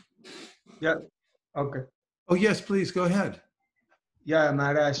more. Yeah, okay. Oh, yes, please, go ahead. Yeah,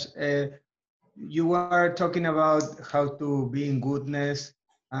 Maharaj, you were talking about how to be in goodness,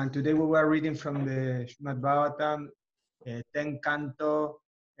 and today we were reading from the Srimad Bhagavatam, 10 Canto,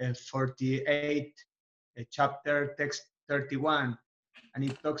 48, chapter, text 31, and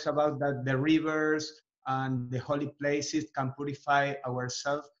it talks about that the rivers and the holy places can purify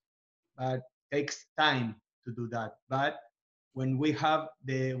ourselves, but takes time to do that. But when we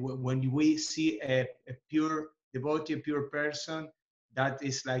see a pure devotee, a pure person, that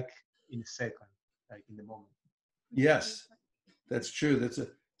is like in a second, like in the moment. Yes, that's true.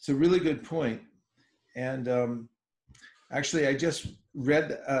 It's a really good point. And actually, I just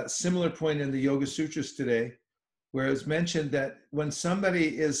read a similar point in the Yoga Sutras today, where it's mentioned that when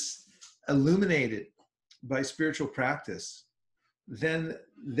somebody is illuminated by spiritual practice, then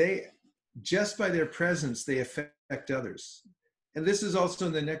they, just by their presence, they affect others. And this is also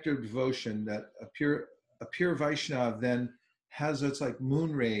in the Nectar of Devotion, that a pure Vaishnava then has what's like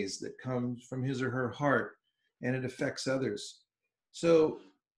moon rays that come from his or her heart, and it affects others. So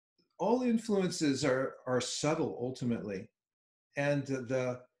all influences are subtle ultimately. And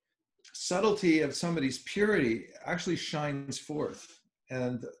the subtlety of somebody's purity actually shines forth.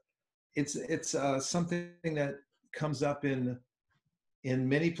 And it's something that comes up in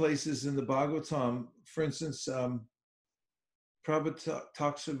many places in the Bhagavatam. For instance, Prabhupada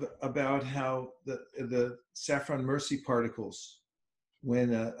talks about how the saffron mercy particles,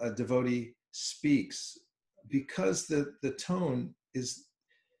 when a devotee speaks, because the tone is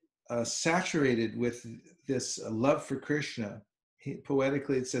saturated with this love for Krishna,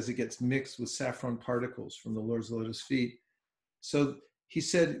 poetically it says it gets mixed with saffron particles from the Lord's lotus feet. So he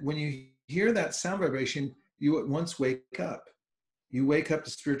said, when you hear that sound vibration, you at once wake up. You wake up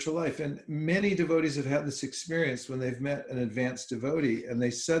to spiritual life. And many devotees have had this experience when they've met an advanced devotee and they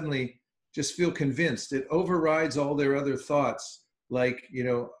suddenly just feel convinced. It overrides all their other thoughts, like,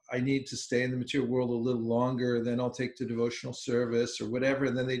 I need to stay in the material world a little longer, then I'll take to devotional service or whatever.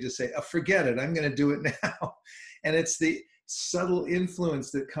 And then they just say, oh, forget it, I'm going to do it now. And it's the subtle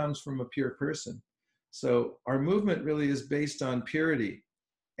influence that comes from a pure person. So our movement really is based on purity.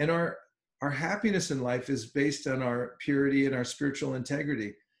 And our happiness in life is based on our purity and our spiritual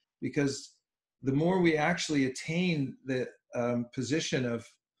integrity, because the more we actually attain the position of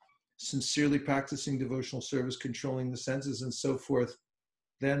sincerely practicing devotional service, controlling the senses and so forth,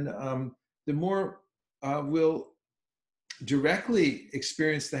 then the more we'll directly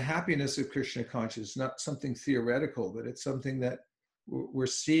experience the happiness of Krishna consciousness, not something theoretical, but it's something that we're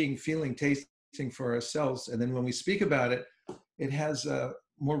seeing, feeling, tasting for ourselves. And then when we speak about it, it has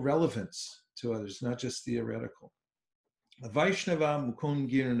more relevance to others, not just theoretical. Vaishnava mukun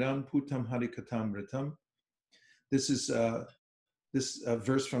giranam putam harikatamritam. This is this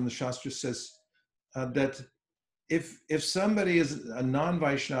verse from the Shastra says that if somebody is a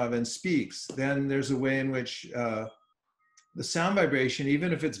non-Vaishnava and speaks, then there's a way in which the sound vibration,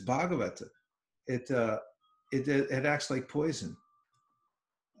 even if it's Bhagavata, it it acts like poison.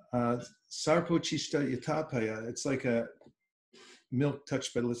 Sarpochista yatapaya, it's like a milk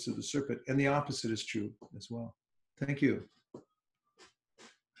touched by the lips of the serpent. And the opposite is true as well. Thank you.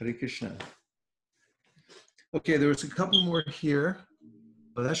 Hare Krishna. Okay, there was a couple more here.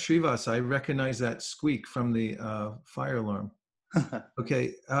 Oh, that's Srivas. I recognize that squeak from the fire alarm.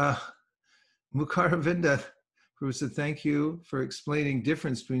 Okay, Mukaravinda, who said, thank you for explaining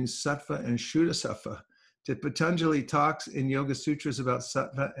difference between sattva and shuddha sattva. Did Patanjali talks in Yoga Sutras about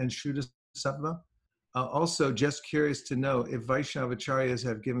sattva and shuddha sattva? Also, just curious to know if Vaishnava Acharyas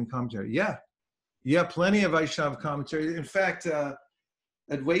have given commentary. Yeah, plenty of Vaishnava commentary. In fact,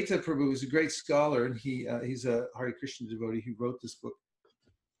 Advaita Prabhu is a great scholar, and he's a Hare Krishna devotee. He wrote this book.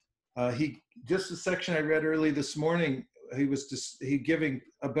 Just the section I read early this morning, he giving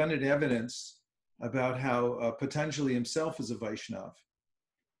abundant evidence about how Patanjali himself is a Vaishnava.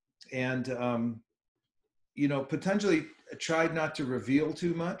 And, Patanjali tried not to reveal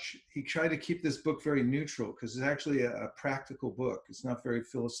too much. He tried to keep this book very neutral because it's actually a practical book. It's not very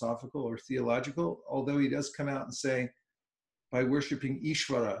philosophical or theological, although he does come out and say, by worshiping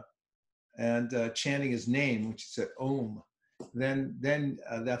Ishvara and chanting his name, which is Om, then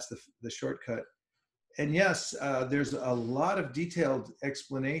that's the shortcut. And yes, there's a lot of detailed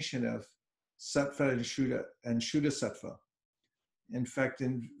explanation of sattva and shuddha sattva. In fact,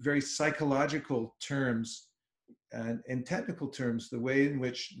 in very psychological terms and in technical terms, the way in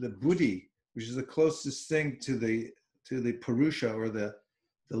which the buddhi, which is the closest thing to the purusha or the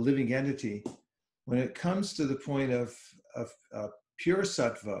living entity, when it comes to the point of pure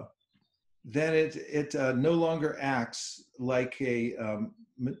sattva, then it no longer acts like a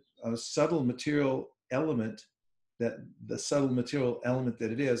subtle material element, that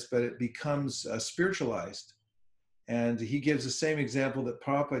it is, but it becomes spiritualized. And he gives the same example that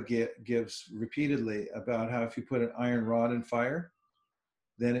Prabhupada gives repeatedly about how if you put an iron rod in fire,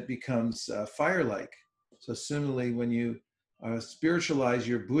 then it becomes fire-like. So similarly, when you spiritualize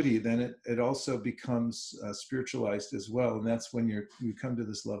your buddhi, then it also becomes spiritualized as well. And that's when you come to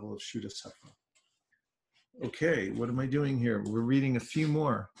this level of shuddha sattva. Okay, what am I doing here? We're reading a few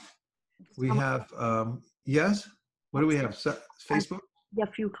more. We have, yes? What do we have? Facebook? Yeah,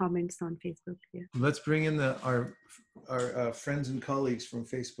 a few comments on Facebook here. Let's bring in our friends and colleagues from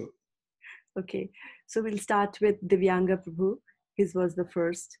Facebook. Okay, so we'll start with Divyanga Prabhu. His was the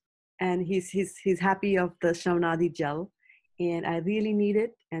first, and he's happy of the Shravanadi gel, and I really need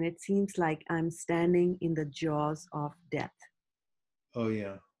it, and it seems like I'm standing in the jaws of death. Oh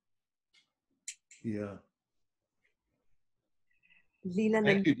yeah, yeah.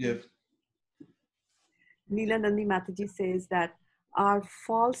 Thank you, Div. Leela Nandi Mataji says that our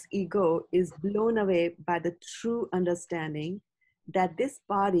false ego is blown away by the true understanding that this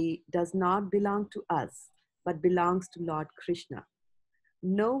body does not belong to us, but belongs to Lord Krishna.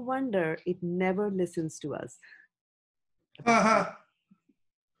 No wonder it never listens to us.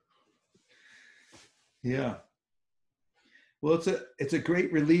 Yeah. Well, it's a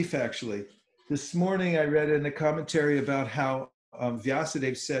great relief, actually. This morning I read in a commentary about how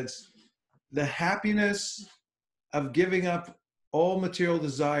Vyasadeva says, the happiness of giving up all material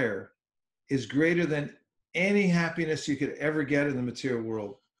desire is greater than any happiness you could ever get in the material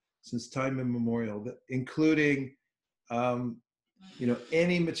world since time immemorial, including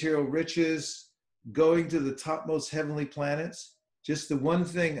any material riches, going to the topmost heavenly planets. Just the one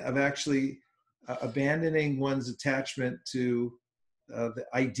thing of actually abandoning one's attachment to the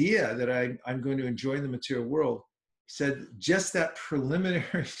idea that I'm going to enjoy the material world, said just that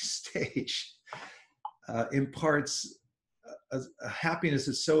preliminary stage imparts a happiness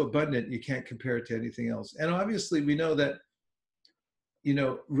that's so abundant you can't compare it to anything else. And obviously we know that,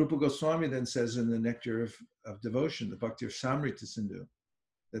 Rupa Goswami then says in the Nectar of Devotion, the Bhakti Samrita Sindhu,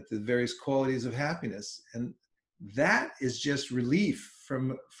 that the various qualities of happiness, and that is just relief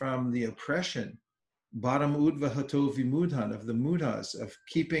from the oppression, Bharam Udva Hato Vimudhan, of the mudhas, of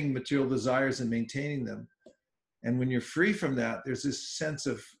keeping material desires and maintaining them. And when you're free from that, there's this sense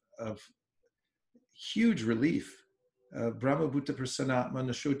of huge relief. Brahma Bhuta Prasanatma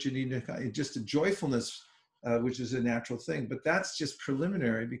Nashochani, just a joyfulness, which is a natural thing. But that's just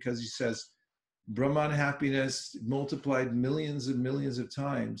preliminary, because he says Brahman happiness multiplied millions and millions of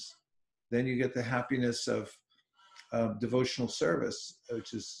times. Then you get the happiness of devotional service,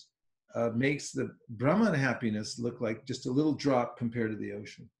 which is makes the Brahman happiness look like just a little drop compared to the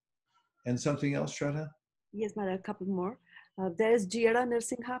ocean. And something else, Shraddha? Yes, Mara, a couple more. There's Jiyara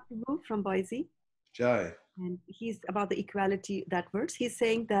Narsingha Prabhu from Boise. Jai. And he's about the equality, that verse. He's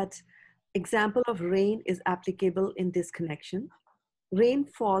saying that example of rain is applicable in this connection. Rain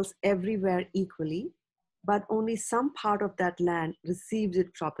falls everywhere equally. but only some part of that land receives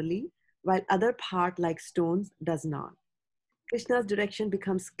it properly, while other part, like stones, does not. Krishna's direction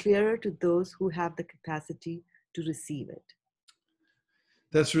becomes clearer to those who have the capacity to receive it.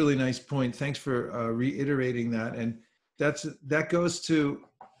 That's a really nice point. Thanks for reiterating that. And that goes to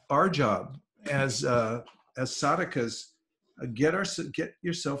our job as sadhakas. Get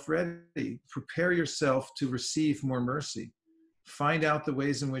yourself ready. Prepare yourself to receive more mercy. Find out the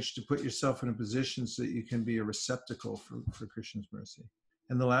ways in which to put yourself in a position so that you can be a receptacle for Krishna's mercy.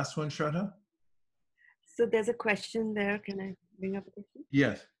 And the last one, Shraddha? So there's a question there. Can I bring up a question?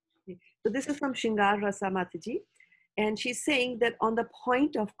 Yes. So this is from Shingar Rasa Mataji. And she's saying that on the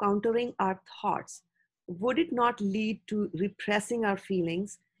point of countering our thoughts, would it not lead to repressing our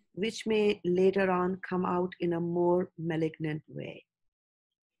feelings, which may later on come out in a more malignant way?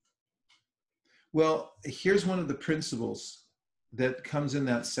 Well, here's one of the principles that comes in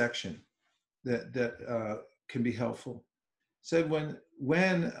that section that can be helpful. Said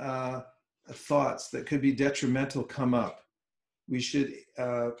when thoughts that could be detrimental come up, we should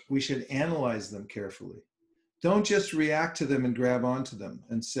analyze them carefully. Don't just react to them and grab onto them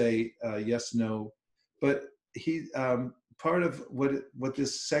and say yes, no. But part of what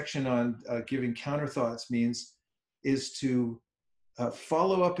this section on giving counter thoughts means is to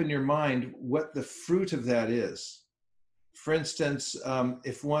follow up in your mind what the fruit of that is. For instance,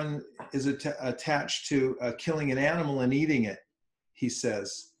 if one is attached to killing an animal and eating it, he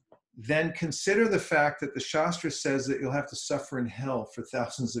says, then consider the fact that the Shastra says that you'll have to suffer in hell for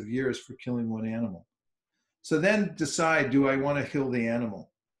thousands of years for killing one animal. So then decide, do I want to kill the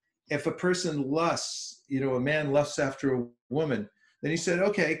animal? If a person lusts, a man lusts after a woman, then he said,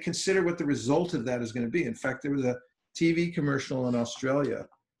 okay, consider what the result of that is going to be. In fact, there was a TV commercial in Australia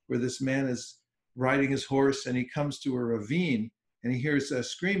where this man is riding his horse and he comes to a ravine and he hears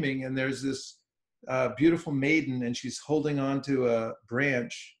screaming, and there's this beautiful maiden and she's holding on to a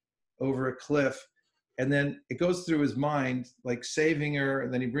branch over a cliff. And then it goes through his mind, like saving her,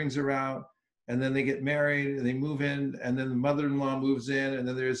 and then he brings her out. And then they get married and they move in, and then the mother-in-law moves in, and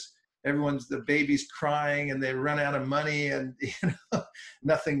then the baby's crying and they run out of money and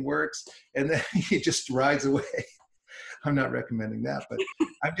nothing works. And then he just rides away. I'm not recommending that, but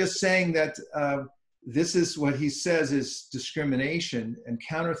I'm just saying that this is what he says is discrimination and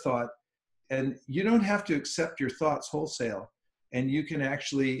counterthought. And you don't have to accept your thoughts wholesale. And you can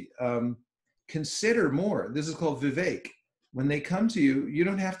actually consider more. This is called vivek. When they come to you, you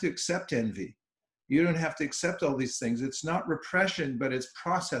don't have to accept envy. You don't have to accept all these things. It's not repression, but it's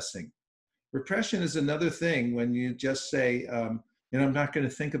processing. Repression is another thing when you just say, I'm not going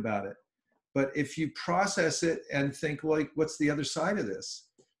to think about it. But if you process it and think, like, what's the other side of this?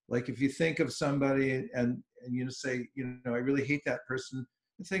 Like if you think of somebody and you say, I really hate that person,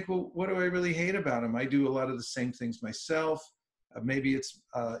 and think, well, what do I really hate about them? I do a lot of the same things myself. Maybe it's,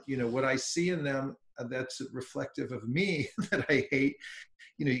 what I see in them that's reflective of me that I hate.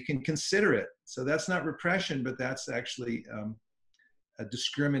 You can consider it. So that's not repression, but that's actually a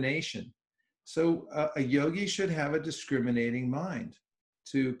discrimination. So a yogi should have a discriminating mind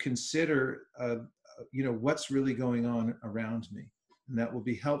to consider, what's really going on around me. And that will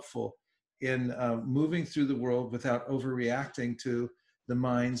be helpful in moving through the world without overreacting to the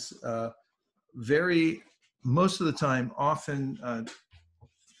mind's most of the time, often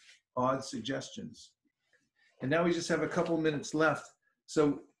odd suggestions. And now we just have a couple minutes left.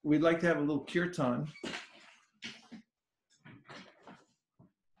 So we'd like to have a little kirtan.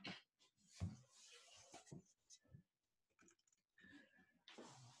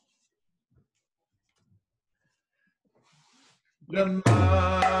 Brahma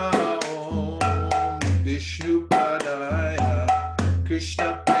Om Vishnu Padaya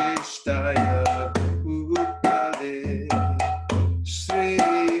Krishna Prestaya Bhutale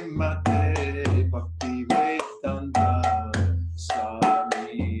Srimad Bhakti Vedanta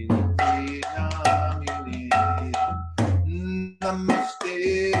Swami Namine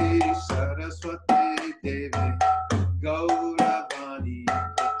Namaste Saraswati Devi Gauravani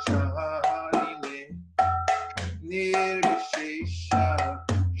Pacharine Nirvishesha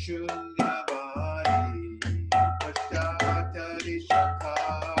Shunyavadi Pashatari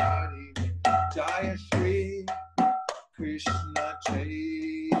Shakari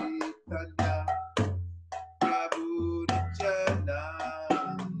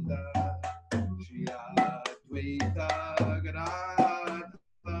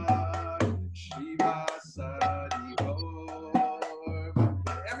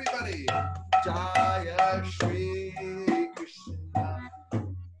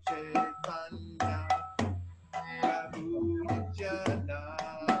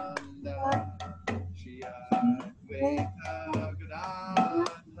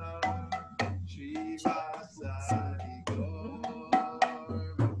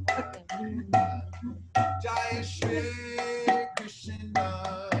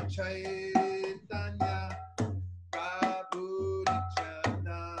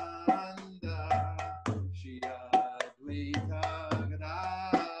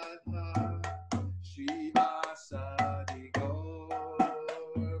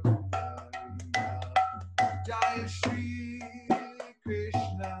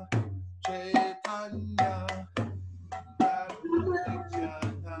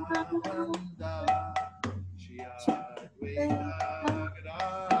Nanda, Shri Advaita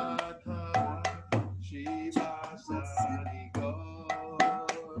Gadadhara, Shiva Sari Gaur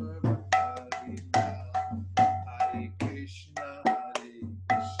Bhakta, Hare Krishna,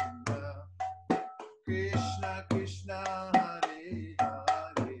 Krishna Krishna, Hare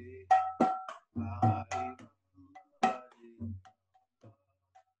Hare, Hare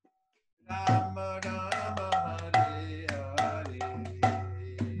Rama Rama, Hare Hare,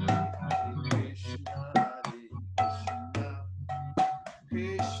 Hare Krishna,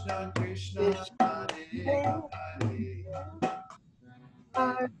 Krishna Krishna, Hare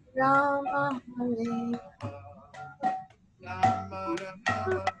Hare, Rama Hare Rama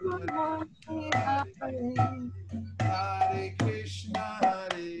Rama, Hare Hare, Hare Krishna,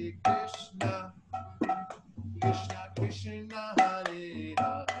 Krishna Krishna, Hare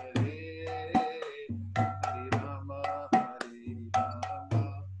Hare, Hare Rama,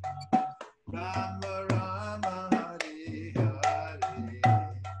 Rama Rama, Hare Hare,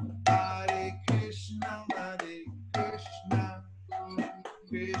 Hare Krishna,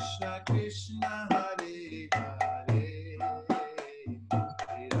 Krishna Krishna, Hare Hare,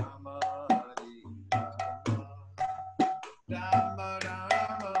 Hare Rama, Rama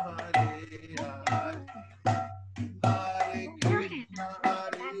Rama, Hare Hare, Hare Krishna,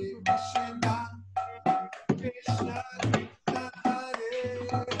 Krishna Krishna, Hare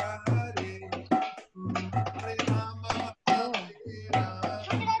Hare, Hare Rama,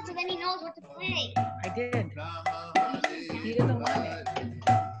 Look at us when he knows what to play. I did. Rama, He doesn't want it.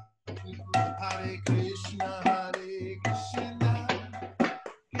 Hare Krishna,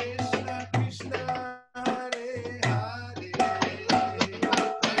 Krishna Krishna, Hare Hare, Hare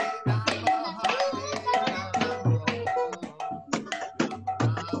Rama,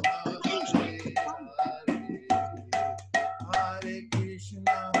 Hare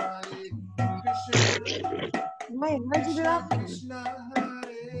Krishna, My energy is up. Krishna,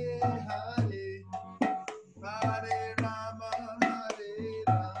 Hare Hare, Hare Rama,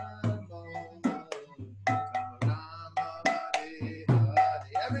 Rama Hare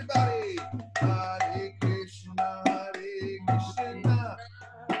Hare. Everybody, Hare Krishna,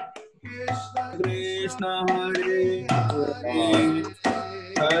 Krishna Krishna Hare Hare,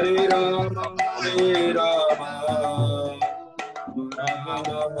 Hare Rama Hare Rama,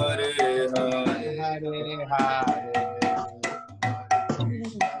 Rama Hare Hare, Hare Hare.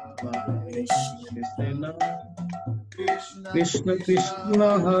 Krishna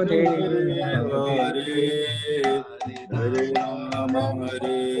Krishna Hare Hare, Hare Rama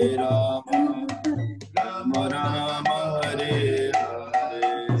Hare Rama, Rama Rama Hare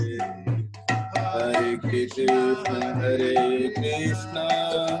Hare, Hare Krishna Hare Krishna,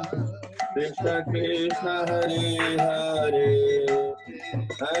 Krishna Krishna Hare Hare,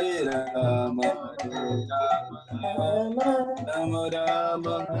 Hare Rama Hare Rama, Rama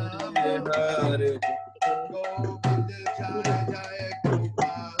Rama Hare Hare. Govinda Jaya Jaya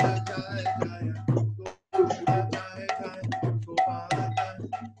Gopala Jaya Jaya Govinda Jaya Jaya Gopala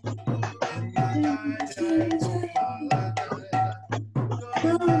Jaya Govinda Jaya Jaya Gopala Jaya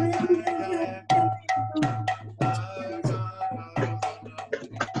Govinda Jaya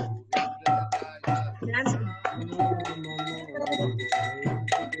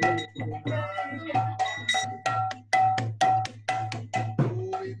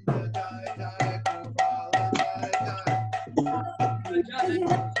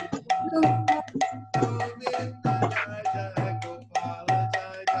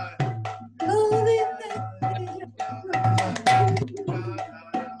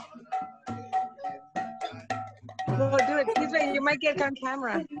Go do it. This way you might get on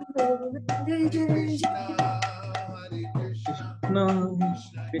camera.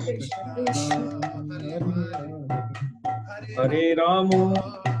 Hare Rama,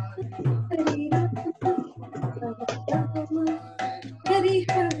 Hare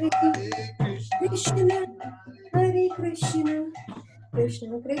Hare, Krishna, Hare Krishna,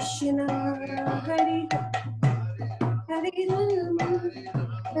 Krishna Krishna, Hare Hare Rama, Hare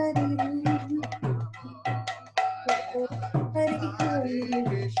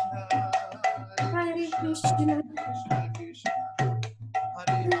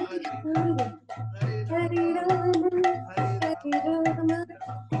Rama, Hare Hare, Hare Krishna, Hare Rama,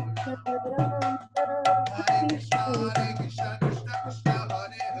 Hare Rama,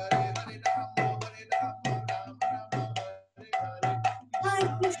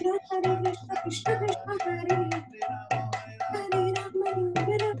 Hare Krishna,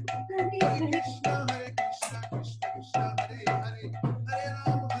 Hare Krishna, Krishna Krishna, Hare Hare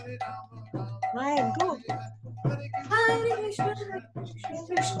Rama, Hare Hare. Ryan, go. Hare Krishna, Hare Krishna,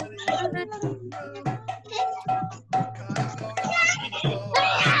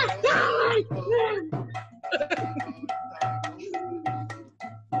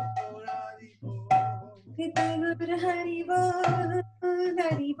 Hari Bol,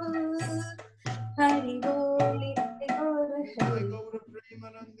 Hari Bol, Hari Bol,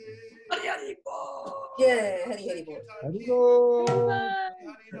 Hari Bol. Jai Hari Hari Bol.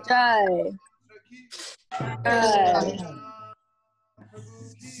 Jai. Jai.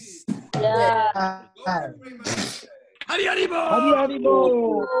 Yeah. Hari Hari Bol. Hari Hari Bol.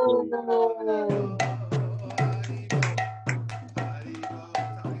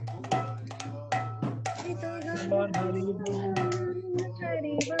 Hari Bol, Hari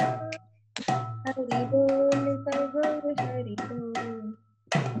Bol.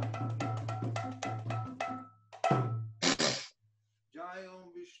 Jai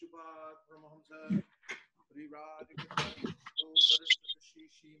Om Vishnupad Paramahamsa Sri Radhika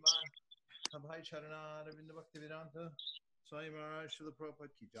Shishima Abhay Charana Ravinda Bhakti Vedanta Swami Maharaj Srila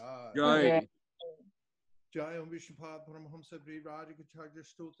Prabhupada Ki Jai. Jai. Jai Om Vishnupad Paramahamsa Sri Radhika Charja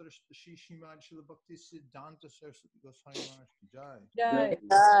Stotra Shishima Srila Bhakti Siddhanta Saraswati Goswami Maharaj Ki Jai. Jai.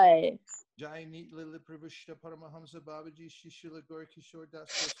 Jai. Jai Neat Lila Prabhushta Paramahamsa Babaji Shishila Gaur Kishore Das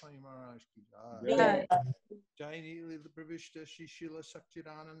Goswami Maharaj Ki Jai. Jai. Jai Neat Lila Prabhushta Shishila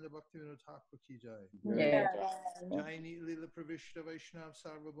Saktirananda Bhaktivinoda Thakur Ki Jai. Jai. Jai Neat Lila Prabhushta Vaishnav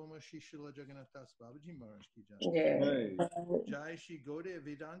Sarvabhauma Shishila Jagannath Das Babaji Maharaj Ki Jai. Jai. Jai Shri Gaudiya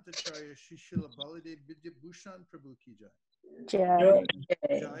Vedanta Charya Shishila Baladev Vidya Bhushan Prabhu Ki Jai. Jai.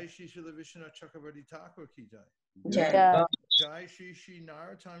 Jai Shri Srila Vishwanath Chakravarti Thakur Ki Jai. Jai. Jai Shri Shri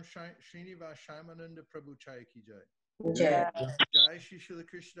Narottam Srinivas Shyamananda Prabhu Chai Ki Jai. Jai. Jai Shri Srila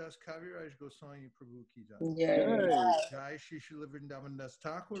Krishnadas Kaviraj Goswami Prabhu Ki Jai. Jai. Jai Shri Srila Vrindavan Das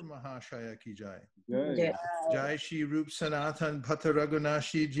Thakur Mahashaya Ki Jai. Jai. Jai Shri Rup Sanatan Bhatta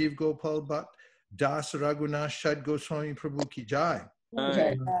Raghunashi Jeev Gopal Bhatt Das Raghunath Shad Goswami Prabhu Ki Jai.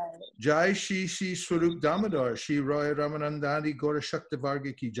 Jai. Jai Shri Shri Swarup Damodar Shri Roy Ramanandani Gaura Shakta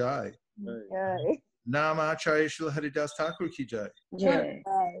Varga Ki Jai. Jai. Nama Acharya Shri Haridas Thakur Ki Jai. Jai.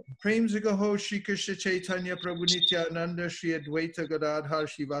 Prem Zagaho Shri Krishna Chaitanya Prabhu Nityananda Shri Advaita Gadadhar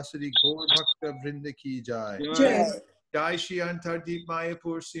Shri Vasadi Gaur Bhakta Vrinda Ki Jai. Jai. Jai Shri Antar Deep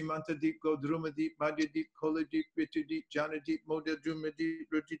Mayapur Simanta Deep Godruma Deep Madhya Deep Kola Deep Ritu Deep Jana Deep Moda Druma Deep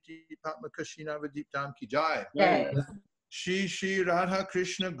Ruti Deep Patma Kashinava Deep Dham Ki Jai. Jai. Shri Shri Radha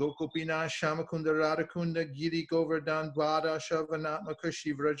Krishna Gokopina Shamakunda Radhakunda Giri Govardhan Dwada Shavanatmaka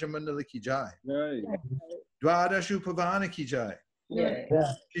Shri Vrajamandala Ki Jai. Dwada Shupavana Ki Jai. Jai.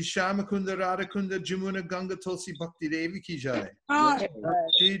 Shri Shamakunda Radhakunda Jamuna Ganga Tulsi Bhakti Devi Ki Jai.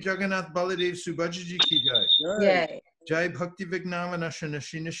 Shri Jagannath Baladev Subhaji Ki Jai. Jai. Jai Bhakti Vignana Nashina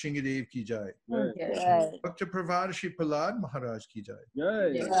Shingadev Ki Jai. Jai. Bhakta Pravada Shri Prahlad Maharaj Ki Jai.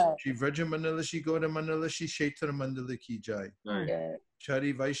 Jai. Shri Vraja Mandala Shri Goda Mandala Shri Kshetra Mandala Ki Jai. Jai.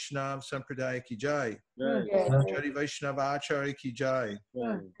 Shri Vaishnav Sampradaya Ki Jai. Jai. Shri Vaishnava Acharya Ki Jai.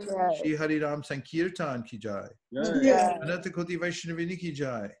 Jai. Shri Hari Ram Sankirtan Ki Jai. Jai. Ananta Koti Vaishnavini Ki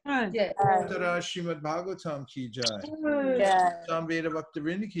Jai. Jai. Uttara Srimad Bhagavatam Ki Jai. Jai. Samveda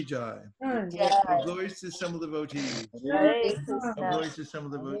Bhaktivinoda Ki Jai. Jai. All glories to some of the devotees. Hare All Krishna. glories to some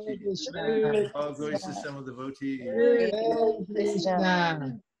of the devotees. All glories to some of the devotees. Hare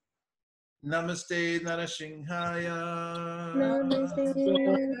Krishna. Namaste Narashinghaya. Namaste.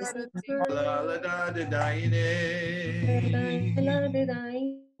 Laladadadaine.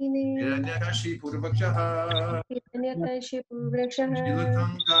 Hiranyakashi Purvakshaha. Hiranyakashipu Vrakshaha.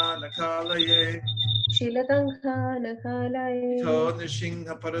 Shilatanka Nakalaye. Shilatanka Nakalaye. Ito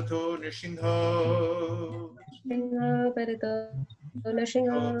Nishingha Parato Nishingho. Shinha Parato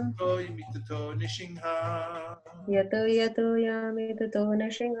Nashinha. Ito Yimitato Nishingha. Yato Yato Yamitato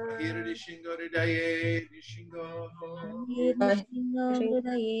Nashinha. Hiradi Shingo Ridaye Nishingo.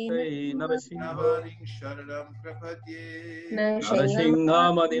 Navaring Sharadam Prapadye.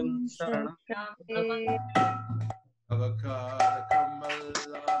 Narashinghamadim Saranam. Avakara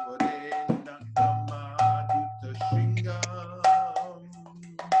Kamala Vodena Kamaduta Shingam.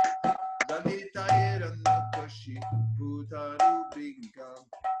 Dalitairana Kashi Bhutaru Bingam.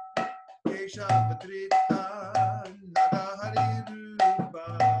 Kesha Patrita Nagahari Rupa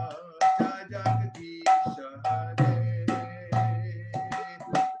Jajagadisha Hare.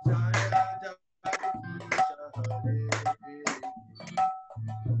 Jajagadisha Hare.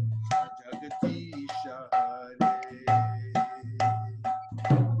 Jagadisha Hare.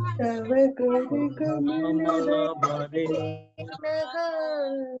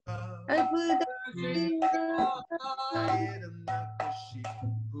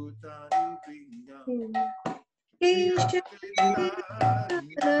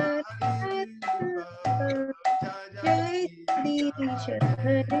 Jagadish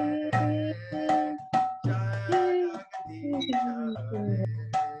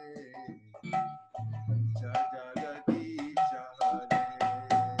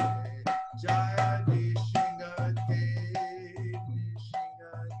Jagadish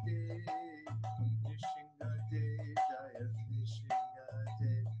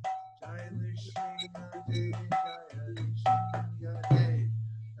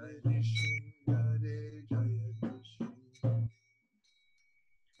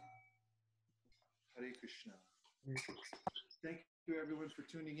Hare Krishna. Thank you, everyone, for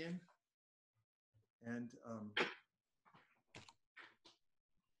tuning in. And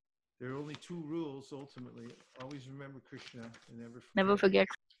there are only two rules, ultimately. Always remember Krishna and never forget.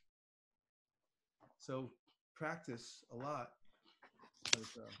 So practice a lot.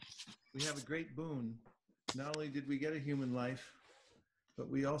 We have a great boon. Not only did we get a human life, but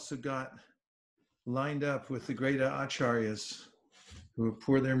we also got lined up with the great acharyas who will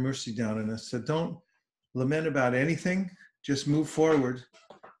pour their mercy down on us. So don't lament about anything. Just move forward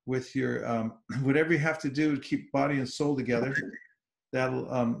with your whatever you have to do to keep body and soul together.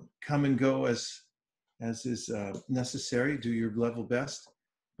 That'll come and go as is necessary. Do your level best,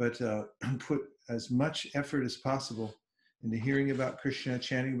 but put as much effort as possible into hearing about Krishna,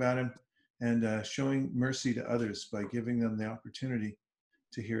 chanting about him, and showing mercy to others by giving them the opportunity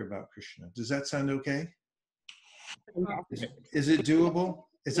to hear about Krishna. Does that sound okay? Is it doable?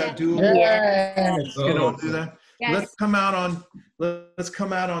 Is that doable? Yes. We can all do that. Yes. Let's come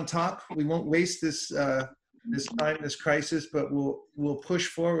out on top. We won't waste this time, this crisis, but we'll push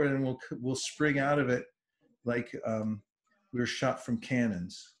forward and we'll spring out of it like we were shot from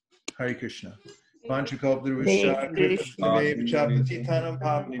cannons. Hare Krishna. Thank you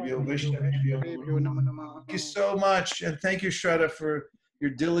so much, and thank you, Shraddha, for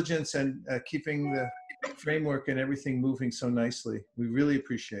your diligence and keeping the framework and everything moving so nicely. We really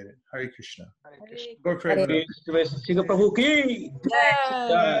appreciate it. Hare Krishna. Go pray. Vaisesika Prabhu ki.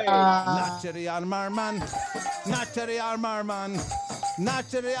 Nachari Armarman, Nachari Armarman,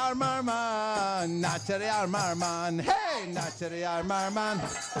 Nachari Armarman, Nachari Armarman, hey, Nachari Armarman,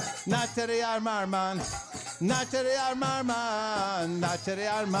 Nachari Armarman, Nachari Armarman, Nachari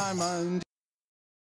Armarman.